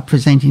Marion are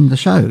presenting the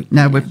show.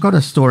 Now, we've got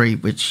a story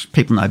which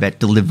people know about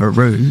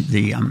Deliveroo,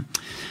 the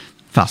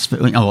fast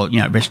food, or,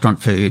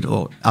 restaurant food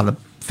or other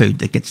food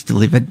that gets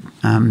delivered.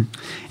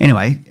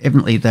 Anyway,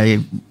 evidently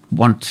they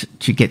want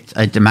to get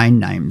a domain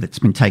name that's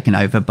been taken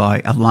over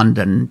by a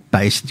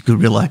London-based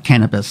guerrilla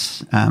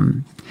cannabis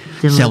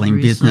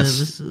selling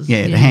business,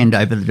 to hand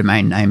over the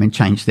domain name and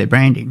change their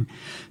branding.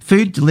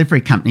 Food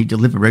delivery company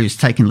Deliveroo has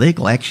taken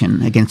legal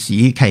action against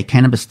the UK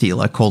cannabis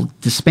dealer called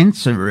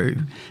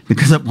Dispenseroo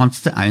because it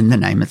wants to own the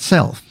name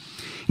itself.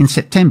 In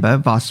September,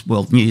 Vice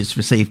World News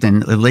received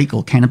an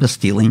illegal cannabis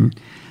dealing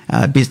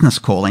business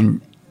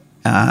calling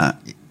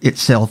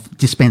itself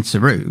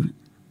Dispensaroo,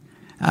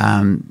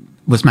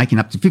 was making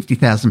up to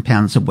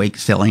 £50,000 a week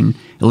selling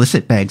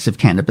illicit bags of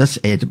cannabis,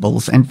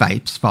 edibles and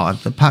vapes via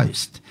the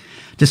post.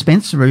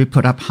 Dispensaroo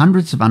put up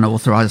hundreds of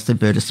unauthorised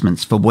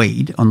advertisements for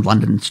weed on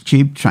London's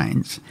tube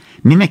trains,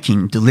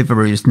 mimicking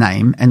Deliveroo's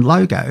name and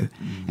logo,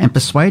 and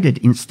persuaded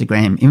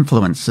Instagram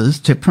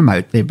influencers to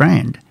promote their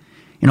brand.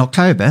 In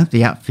October,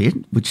 the outfit,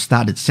 which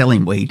started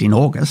selling weed in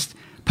August,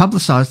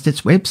 publicised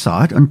its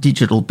website on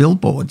digital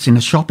billboards in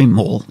a shopping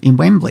mall in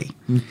Wembley.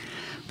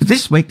 But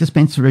this week,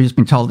 Dispensaroo has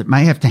been told it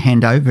may have to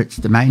hand over its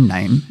domain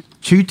name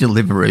to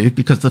Deliveroo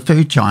because the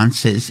food giant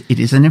says it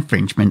is an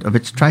infringement of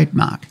its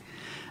trademark.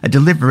 A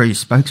Deliveroo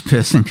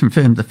spokesperson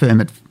confirmed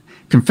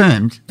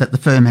that the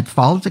firm had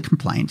filed a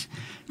complaint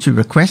to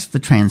request the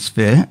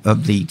transfer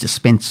of the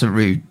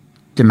Dispensaroo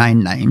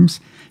domain names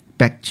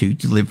back to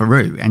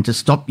Deliveroo and to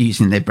stop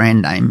using their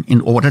brand name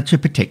in order to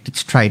protect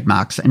its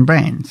trademarks and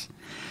brands.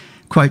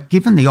 Quote,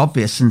 given the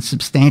obvious and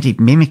substantive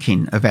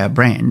mimicking of our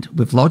brand,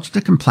 we've lodged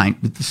a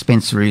complaint with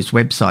Dispensaroo's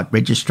website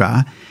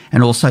registrar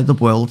and also the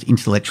World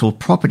Intellectual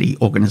Property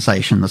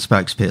Organisation, the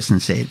spokesperson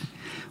said.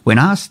 When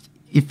asked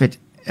if it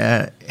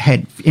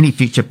had any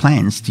future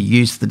plans to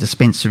use the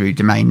Dispensaroo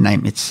domain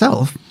name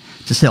itself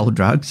to sell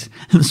drugs,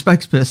 the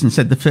spokesperson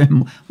said the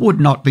firm would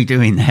not be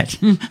doing that.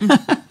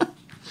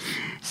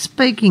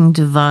 Speaking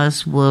to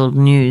Vice World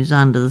News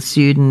under the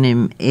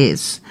pseudonym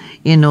S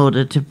in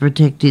order to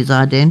protect his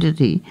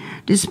identity,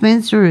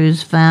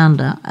 Dispensaroo's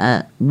founder,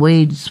 a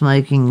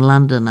weed-smoking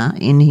Londoner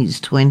in his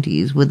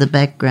 20s with a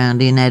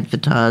background in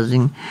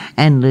advertising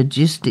and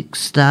logistics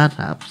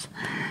startups,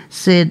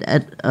 said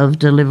of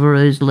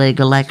Deliveroo's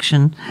legal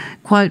action,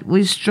 quote,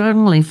 we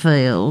strongly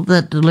feel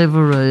that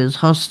Deliveroo's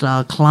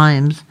hostile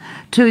claims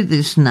to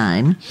this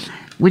name,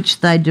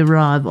 which they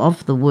derive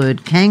off the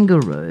word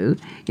kangaroo,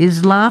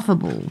 is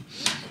laughable.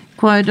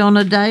 Quote, on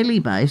a daily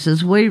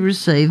basis, we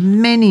receive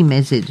many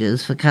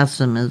messages for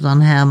customers on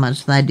how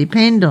much they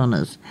depend on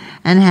us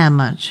and how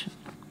much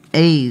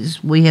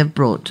ease we have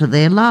brought to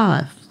their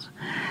lives.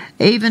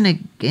 Even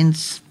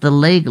against the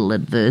legal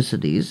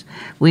adversities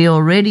we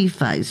already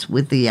face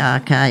with the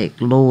archaic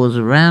laws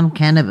around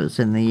cannabis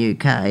in the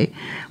UK,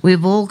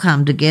 we've all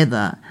come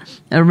together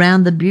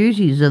around the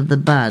beauties of the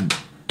bud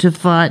to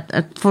fight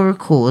for a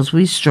cause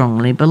we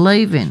strongly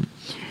believe in.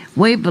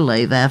 We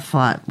believe our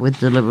fight with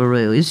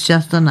Deliveroo is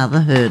just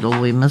another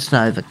hurdle we must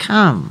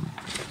overcome.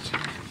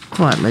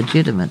 Quite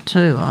legitimate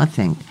too, I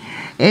think.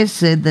 S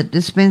said that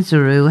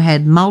Dispensaroo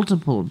had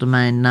multiple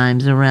domain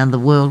names around the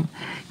world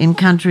in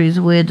countries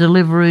where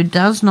Deliveroo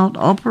does not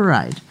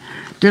operate.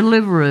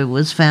 Deliveroo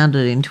was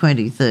founded in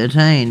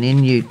 2013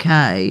 in the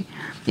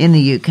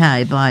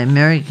UK by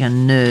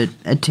American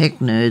tech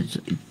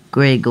nerds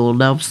Greg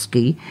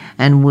Orlovsky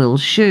and Will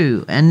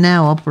Shu, and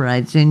now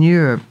operates in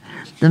Europe,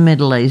 the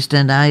Middle East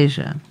and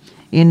Asia.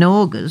 In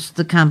August,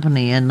 the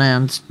company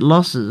announced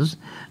losses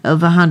of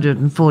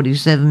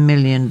 $147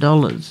 million,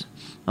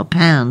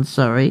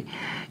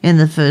 in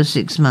the first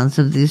 6 months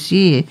of this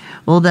year,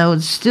 although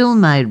it still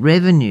made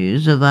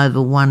revenues of over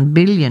 £1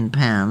 billion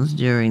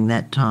during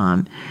that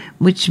time,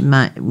 in which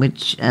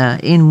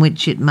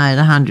it made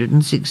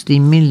 160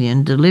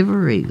 million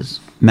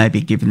deliveries.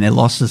 Maybe given their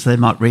losses, they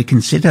might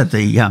reconsider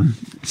the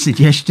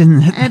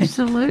suggestion that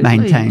absolutely they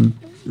maintain.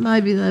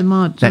 Maybe they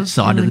might that just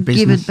side of the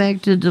business. Give it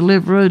back to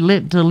Deliveroo,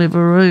 let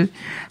Deliveroo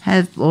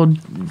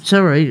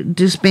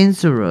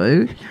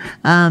Dispensaroo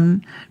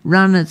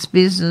run its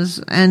business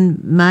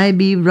and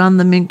maybe run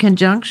them in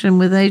conjunction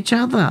with each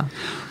other.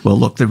 Well,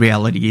 look, the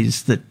reality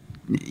is that,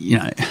 you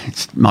know,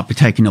 it might be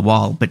taking a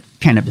while, but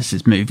cannabis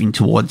is moving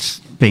towards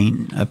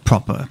being a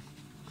proper,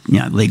 you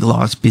know,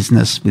 legalised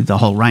business with a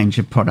whole range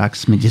of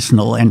products,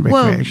 medicinal and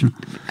recreational.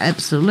 Well,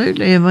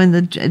 absolutely. I mean,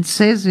 it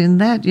says in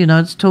that, you know,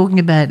 it's talking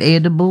about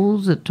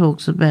edibles. It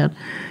talks about,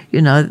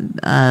 you know,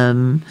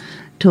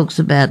 talks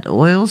about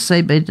oil,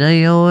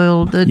 CBD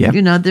oil. That yep.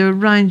 You know, there are a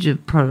range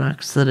of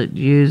products that it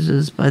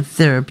uses, both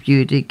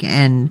therapeutic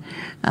and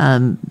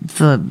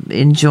for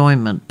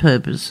enjoyment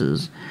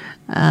purposes.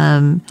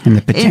 And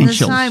the potential in the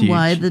same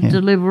way that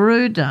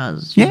Deliveroo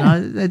does. You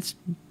know, that's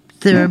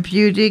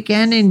therapeutic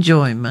and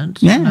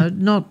enjoyment, you know,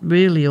 not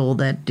really all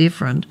that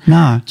different.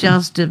 No.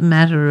 Just a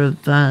matter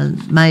of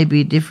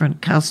maybe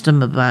different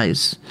customer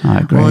base. I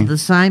agree. Or the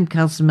same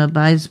customer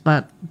base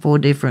but for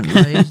different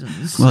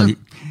reasons. Well,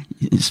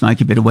 you smoke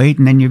a bit of weed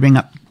and then you ring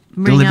up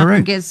Deliveroo. Ring up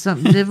and get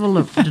something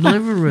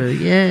Deliveroo,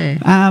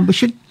 yeah. We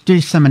should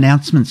do some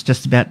announcements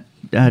just about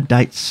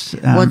dates.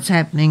 What's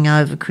happening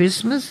over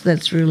Christmas,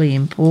 that's really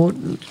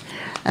important.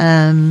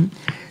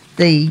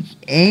 The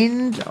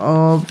end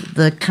of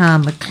the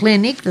CAHMA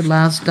clinic, the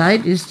last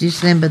date is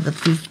December the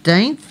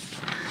 15th,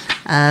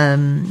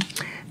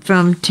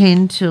 from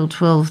 10 till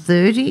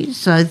 12:30.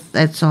 So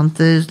that's on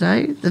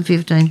Thursday, the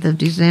 15th of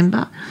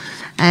December.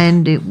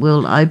 And it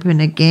will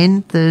open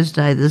again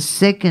Thursday the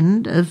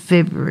 2nd of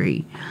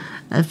February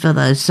for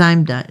those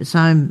same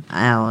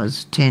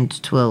hours, 10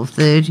 to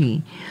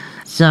 12:30.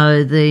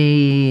 So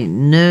the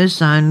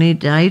nurse-only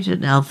date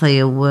at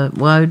Althea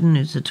Woden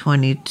is the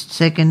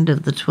 22nd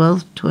of the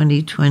 12th,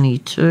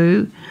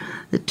 2022,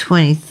 the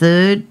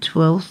 23rd,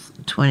 12th,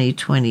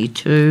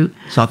 2022.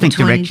 So I think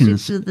the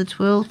directions 26th of the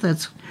 12th.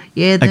 That's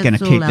going to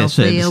keep their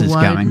services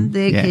Woden. going.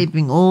 They're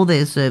keeping all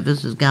their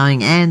services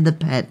going, and the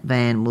PAT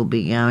van will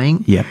be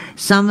going. Yep.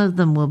 Some of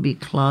them will be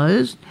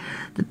closed.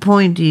 The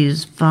point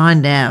is,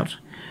 find out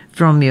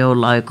from your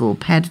local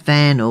PAT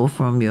van or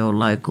from your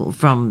local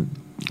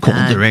call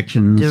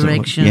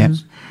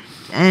directions.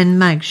 And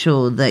make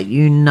sure that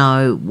you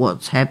know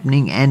what's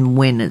happening and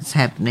when it's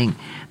happening.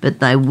 But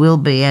they will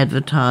be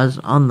advertised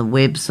on the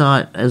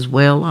website as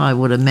well, I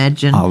would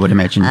imagine.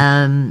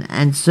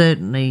 And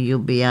certainly you'll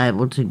be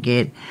able to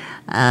get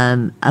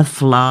a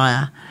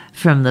flyer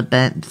from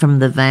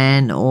the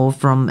van or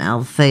from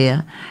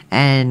Althea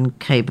and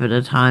keep it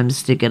at home,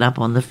 stick it up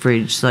on the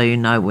fridge so you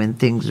know when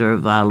things are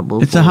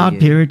available. It's a hard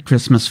period,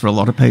 Christmas, for a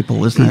lot of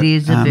people, isn't it? It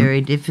is a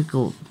very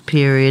difficult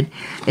period.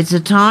 It's a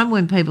time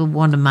when people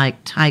want to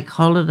take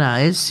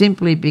holidays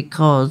simply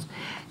because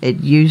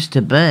it used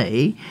to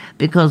be,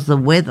 because the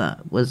weather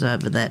was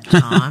over that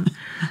time.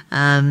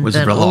 Was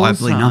but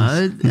reliably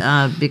also,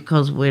 nice.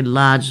 because we're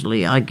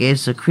largely, I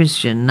guess, a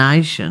Christian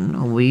nation,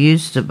 or we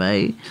used to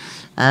be.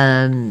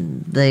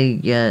 The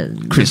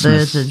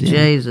birth of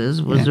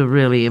Jesus was a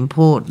really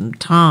important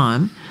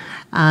time,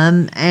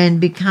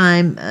 and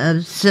became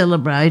a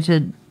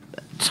celebrated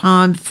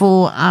time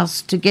for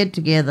us to get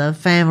together,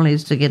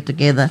 families to get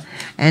together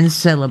and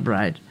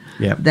celebrate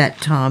that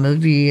time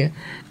of year.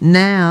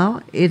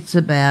 Now it's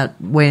about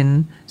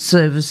when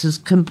services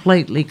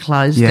completely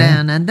close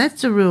down, and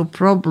that's a real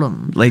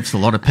problem. Leaves a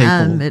lot of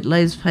people. It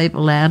leaves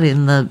people out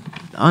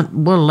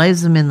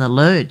leaves them in the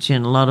lurch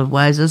in a lot of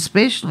ways,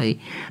 especially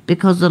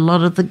because a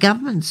lot of the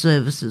government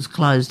services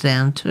close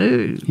down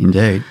too.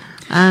 Indeed.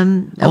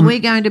 Are we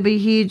going to be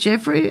here,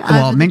 Jeffrey,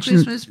 over the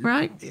Christmas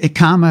break?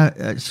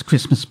 CAHMA's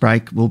Christmas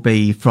break will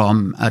be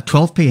from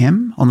 12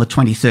 p.m. on the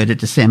 23rd of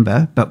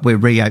December, but we're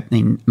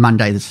reopening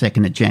Monday the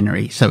 2nd of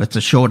January, so it's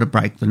a shorter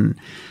break than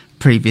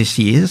previous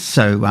years.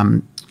 So,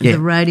 The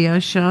radio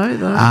show,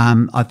 though?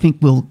 I think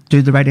we'll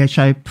do the radio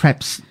show,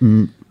 perhaps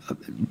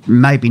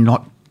maybe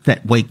not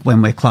that week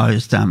when we're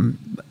closed,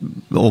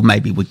 or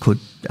maybe we could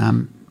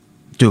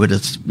do it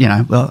as,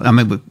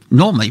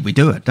 normally we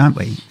do it, don't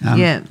we?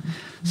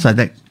 So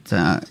that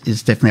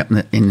is definitely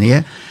up in the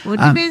air. Well, it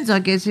depends, I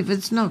guess. If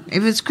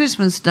it's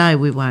Christmas Day,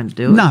 we won't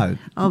do it. No,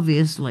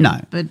 obviously. No,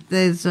 but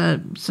there's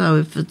so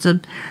if it's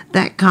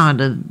that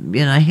kind of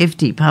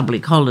hefty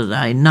public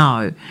holiday,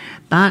 no.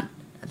 But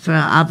for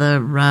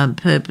other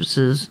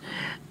purposes,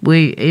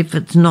 if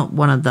it's not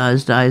one of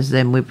those days,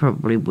 then we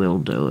probably will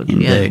do it.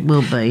 Indeed. Yeah,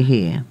 we'll be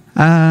here.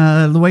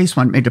 Louise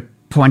wanted me to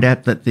point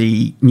out that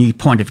the new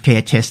point of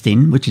care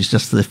testing, which is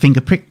just the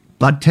finger prick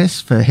blood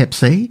test for Hep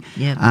C,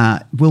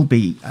 will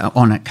be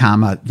on at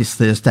CAHMA this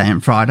Thursday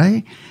and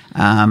Friday.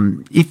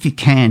 If you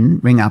can,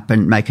 ring up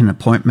and make an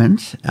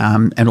appointment,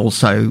 and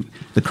also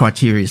the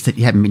criteria is that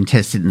you haven't been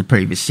tested in the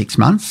previous 6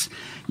 months.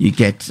 You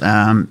get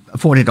a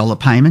 $40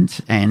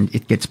 payment and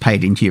it gets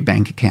paid into your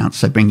bank account,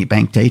 so bring your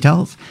bank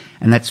details.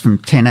 And that's from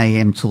 10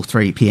 a.m. till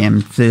 3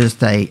 p.m.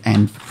 Thursday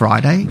and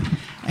Friday.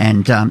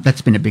 And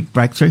that's been a big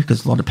breakthrough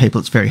because a lot of people,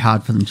 it's very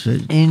hard for them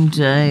to...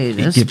 Indeed,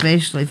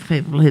 especially for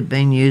people who've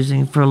been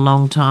using for a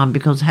long time,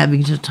 because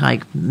having to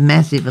take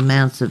massive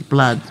amounts of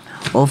blood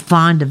or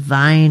find a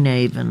vein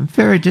even...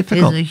 Very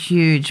difficult. ...is a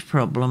huge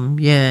problem,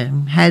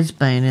 has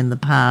been in the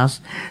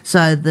past.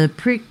 So the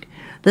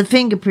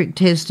finger prick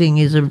testing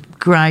is a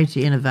great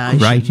innovation.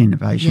 Great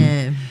innovation.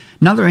 Yeah.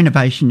 Another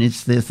innovation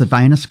is there's the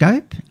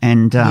veinoscope,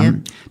 and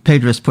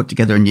Peter has put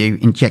together a new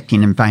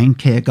injecting and vein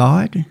care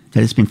guide that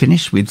has been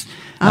finished with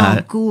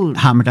good.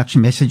 harm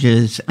reduction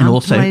messages and I'm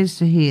also pleased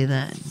to hear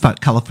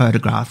that. Colour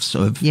photographs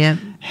of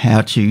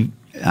how to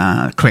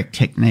correct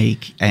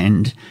technique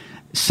and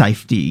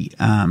safety tips.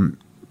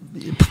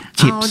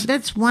 Oh,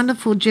 that's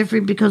wonderful, Jeffrey,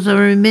 because I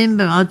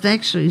remember I've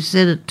actually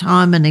said it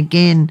time and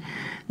again,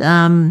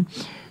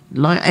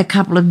 like a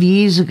couple of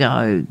years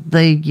ago,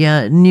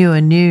 the Newer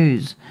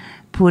News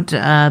put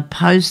a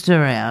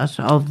poster out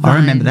of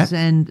veins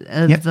and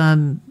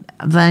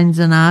veins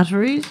and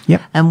arteries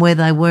and where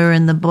they were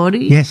in the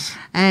body. Yes.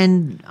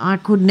 And I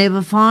could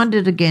never find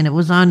it again. It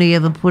was only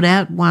ever put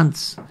out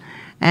once.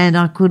 And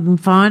I couldn't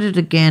find it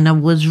again. I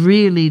was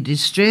really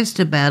distressed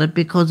about it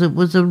because it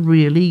was a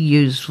really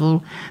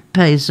useful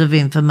piece of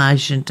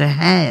information to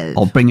have.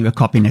 I'll bring you a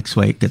copy next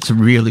week. It's a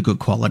really good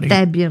quality.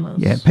 Fabulous.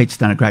 Yeah, Pete's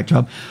done a great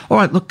job. All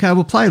right, look,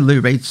 we'll play a Lou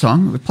Reed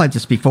song. We've played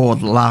this before,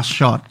 The Last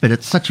Shot, but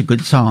it's such a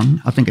good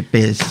song. I think it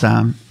bears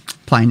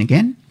playing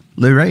again.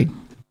 Lou Reed.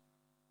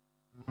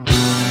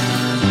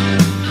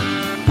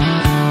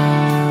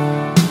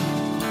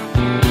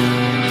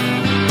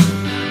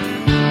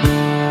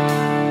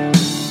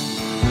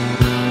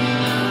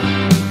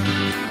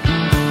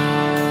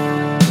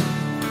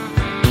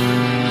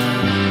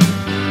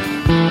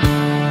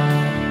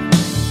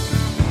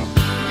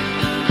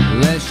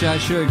 I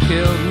sure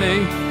killed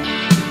me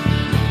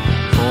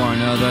for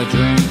another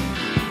drink.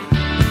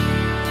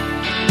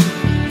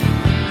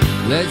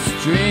 Let's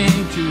drink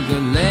to the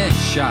last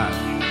shot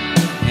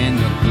and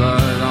the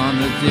blood on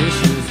the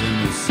dishes in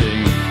the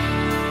sink.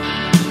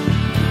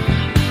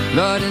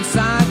 Blood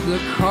inside the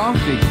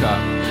coffee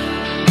cup,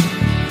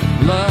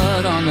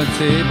 blood on the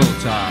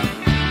tabletop.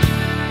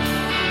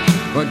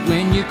 But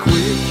when you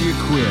quit, you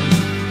quit.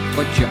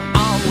 But you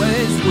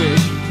always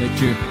wish that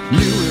you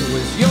knew it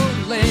was your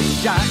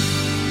last shot.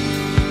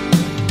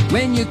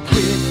 When you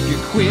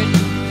quit.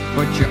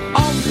 But you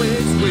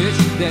always wish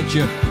that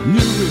you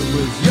knew it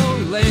was your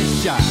last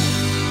shot.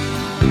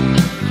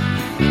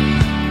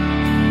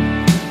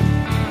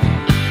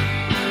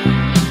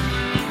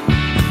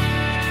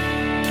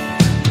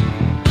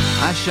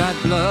 I shot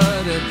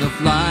blood at the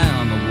fly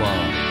on the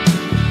wall.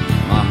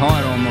 My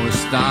heart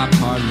almost stopped,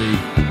 hardly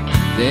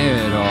there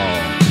at all.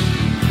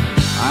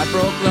 I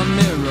broke the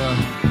mirror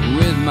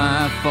with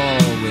my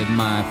fall, with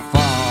my fall.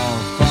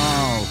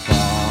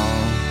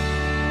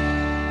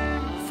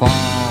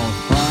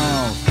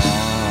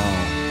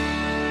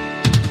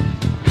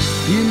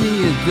 Give me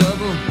a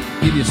double,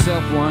 give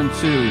yourself one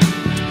too.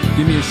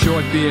 Give me a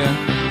short beer,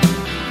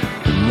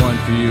 and one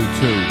for you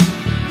too.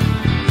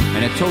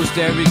 And a toast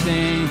to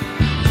everything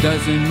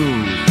doesn't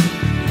move.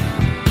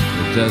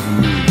 It doesn't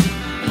move.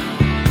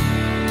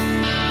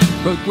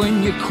 But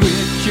when you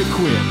quit, you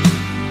quit.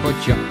 But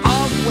you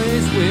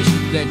always wish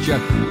that you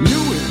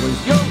knew it was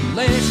your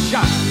last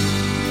shot.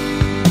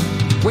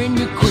 When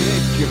you quit.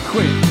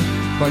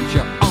 But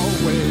you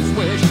always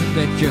wish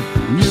that you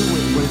knew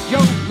it was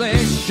your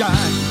last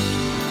shot.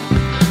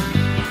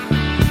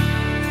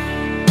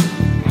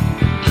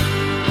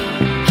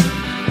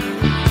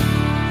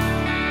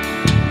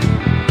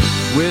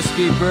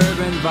 Whiskey,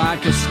 bourbon,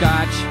 vodka,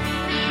 scotch.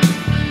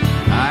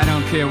 I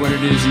don't care what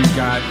it is you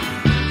got.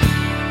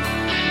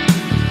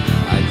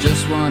 I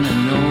just want to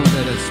know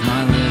that it's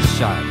my last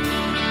shot.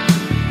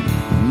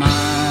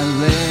 My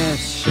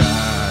last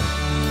shot.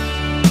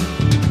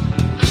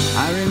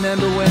 I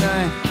remember when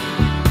I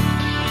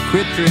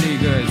quit pretty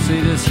good.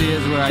 See, this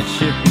here's where I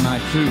chipped my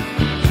tooth.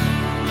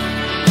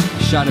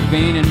 I shot a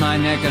vein in my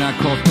neck and I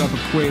coughed up a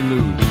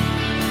Quaalude.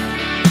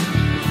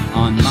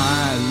 On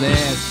my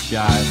last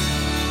shot.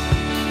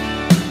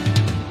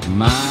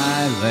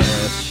 My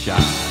last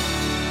shot.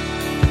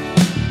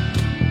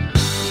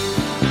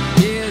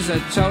 Here's a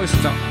toast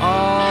to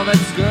all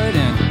that's good,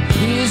 and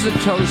here's a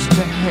toast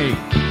to hate.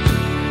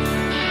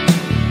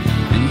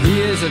 And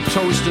here's a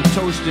toast to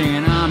toasting,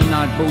 and I'm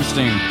not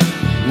boasting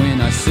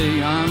when I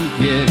say I'm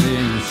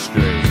getting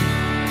straight.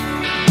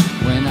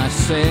 When I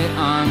say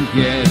I'm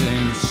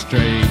getting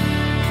straight.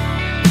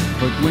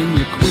 But when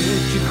you quit.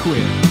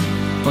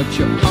 But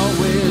you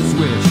always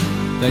wish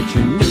that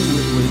you knew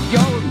it was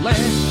your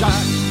last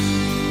shot.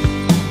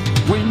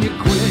 When you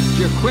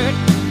quit,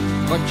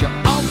 but you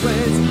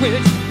always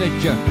wish that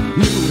you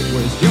knew it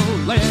was your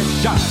last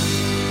shot.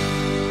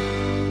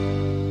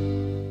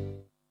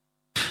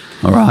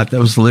 All right, that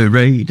was Lou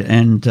Reed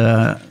and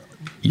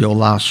Your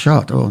Last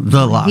Shot, or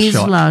The Last Shot. His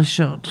Last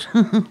Shot.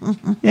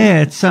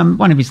 Yeah, it's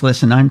one of his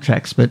lesser-known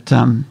tracks, but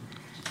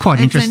quite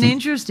interesting. It's an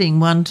interesting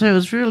one too.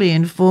 It's really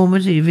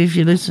informative if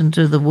you listen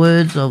to the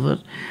words of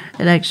it.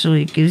 It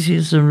actually gives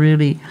you some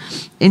really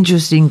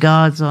interesting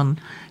guides on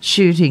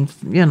shooting,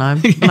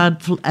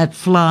 blood at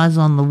flies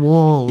on the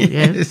wall.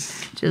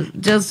 Yes. Yeah?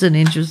 Just an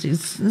interesting,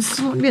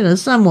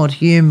 somewhat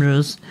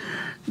humorous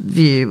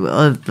view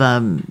of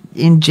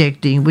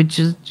injecting, which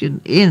is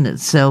in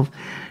itself,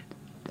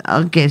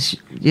 I guess,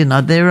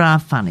 there are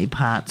funny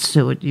parts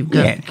to it. You've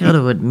got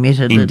to admit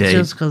it. Indeed. It's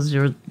just because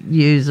you're a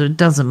user, it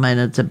doesn't mean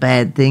it's a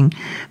bad thing,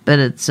 but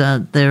it's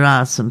there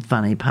are some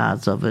funny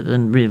parts of it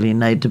and really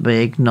need to be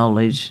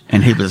acknowledged.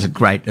 And he was a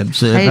great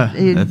observer.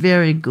 He's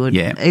very good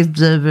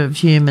observer of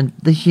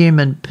the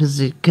human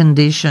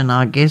condition,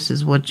 I guess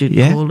is what you'd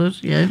call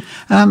it. Yeah.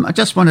 I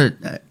just want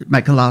to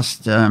make a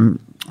last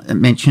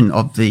mention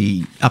of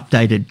the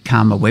updated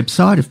CAHMA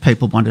website. If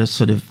people want to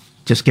sort of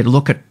just get a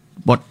look at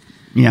what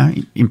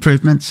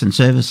improvements and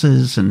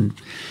services and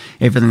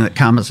everything that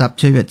CAHMA's up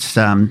to, it's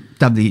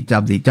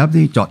www.CAHMA,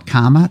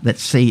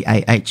 that's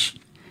CAHMA.org.au.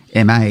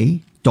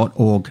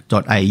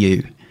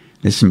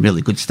 There's some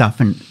really good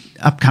stuff, and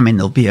upcoming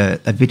there'll be a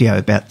video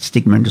about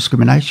stigma and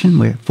discrimination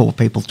where 4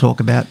 people talk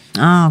about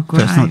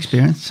personal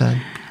experience. So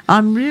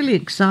I'm really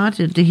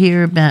excited to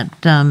hear about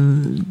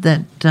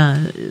that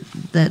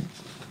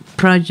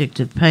project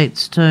of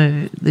Pete's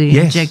too, the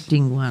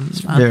injecting one.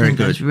 I think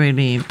it's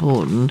really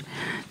important,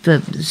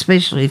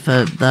 especially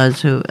for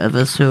those of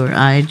us who are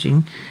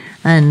ageing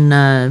and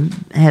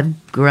have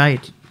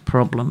great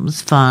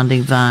problems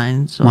finding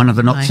veins. One of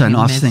the not so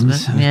nice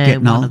things.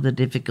 One of the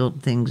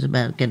difficult things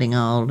about getting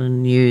old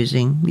and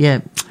using. Yeah.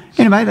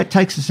 Anyway, that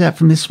takes us out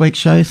from this week's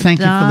show. Thank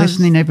you for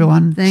listening,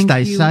 everyone.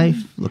 Stay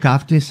safe. Look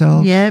after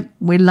yourselves. Yep,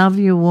 we love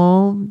you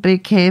all. Be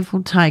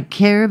careful. Take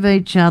care of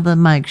each other.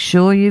 Make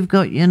sure you've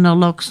got your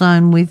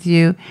naloxone with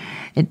you.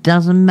 It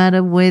doesn't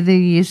matter whether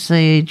you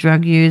see a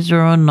drug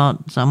user or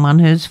not, someone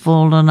who's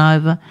fallen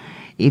over.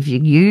 If you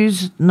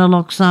use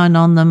naloxone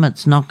on them,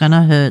 it's not going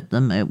to hurt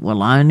them. It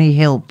will only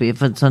help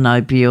if it's an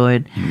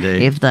opioid.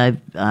 Indeed. If they've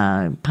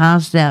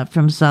passed out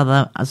from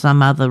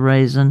some other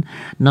reason,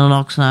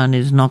 naloxone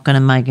is not going to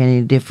make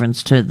any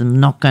difference to them,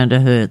 not going to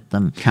hurt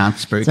them. Can't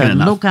speak So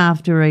enough. look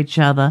after each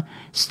other.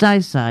 Stay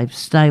safe.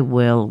 Stay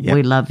well. Yep.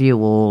 We love you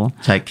all.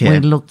 Take care. We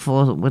look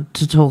forward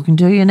to talking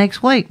to you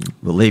next week.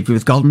 We'll leave you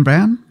with Golden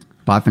Brown.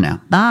 Bye for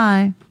now.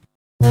 Bye.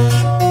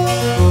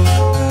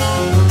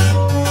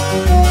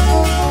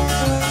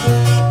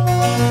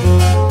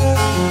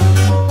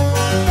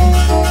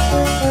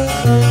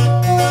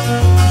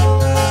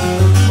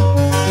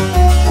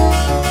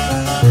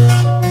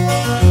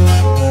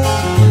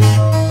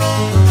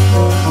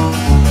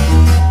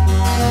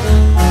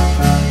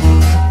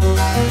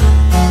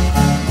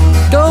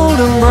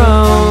 Golden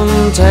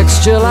brown,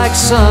 texture like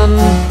sun,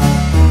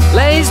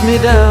 lays me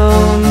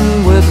down.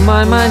 With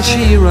my mind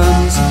she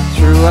runs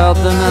throughout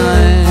the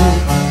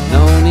night.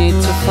 No need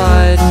to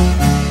fight,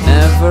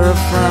 never a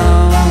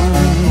frown.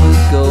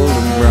 With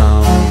golden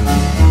brown,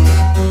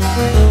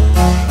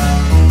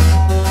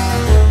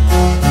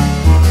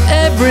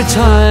 every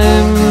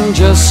time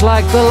just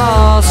like the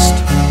last.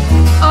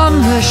 On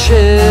her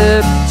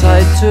ship,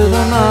 tied to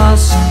the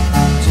mast,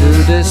 to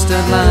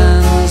distant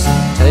lands,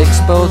 takes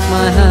both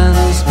my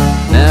hands,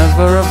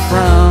 never a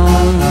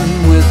frown.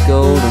 With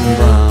golden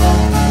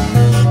brown,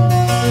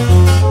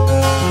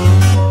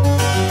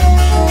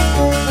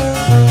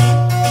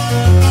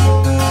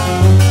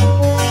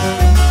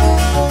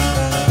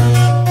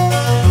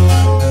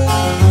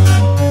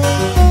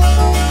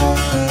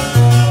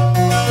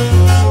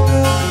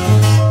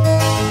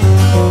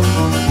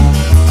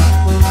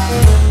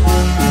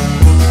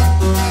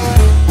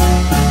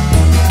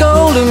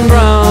 golden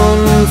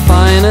brown,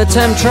 fine a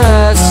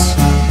temptress.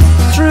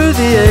 Through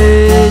the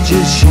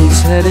ages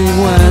she's heading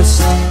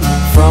west.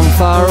 From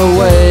far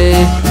away,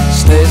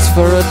 stays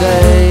for a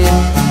day,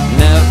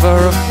 never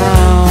a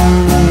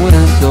frown.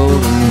 With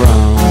golden brown,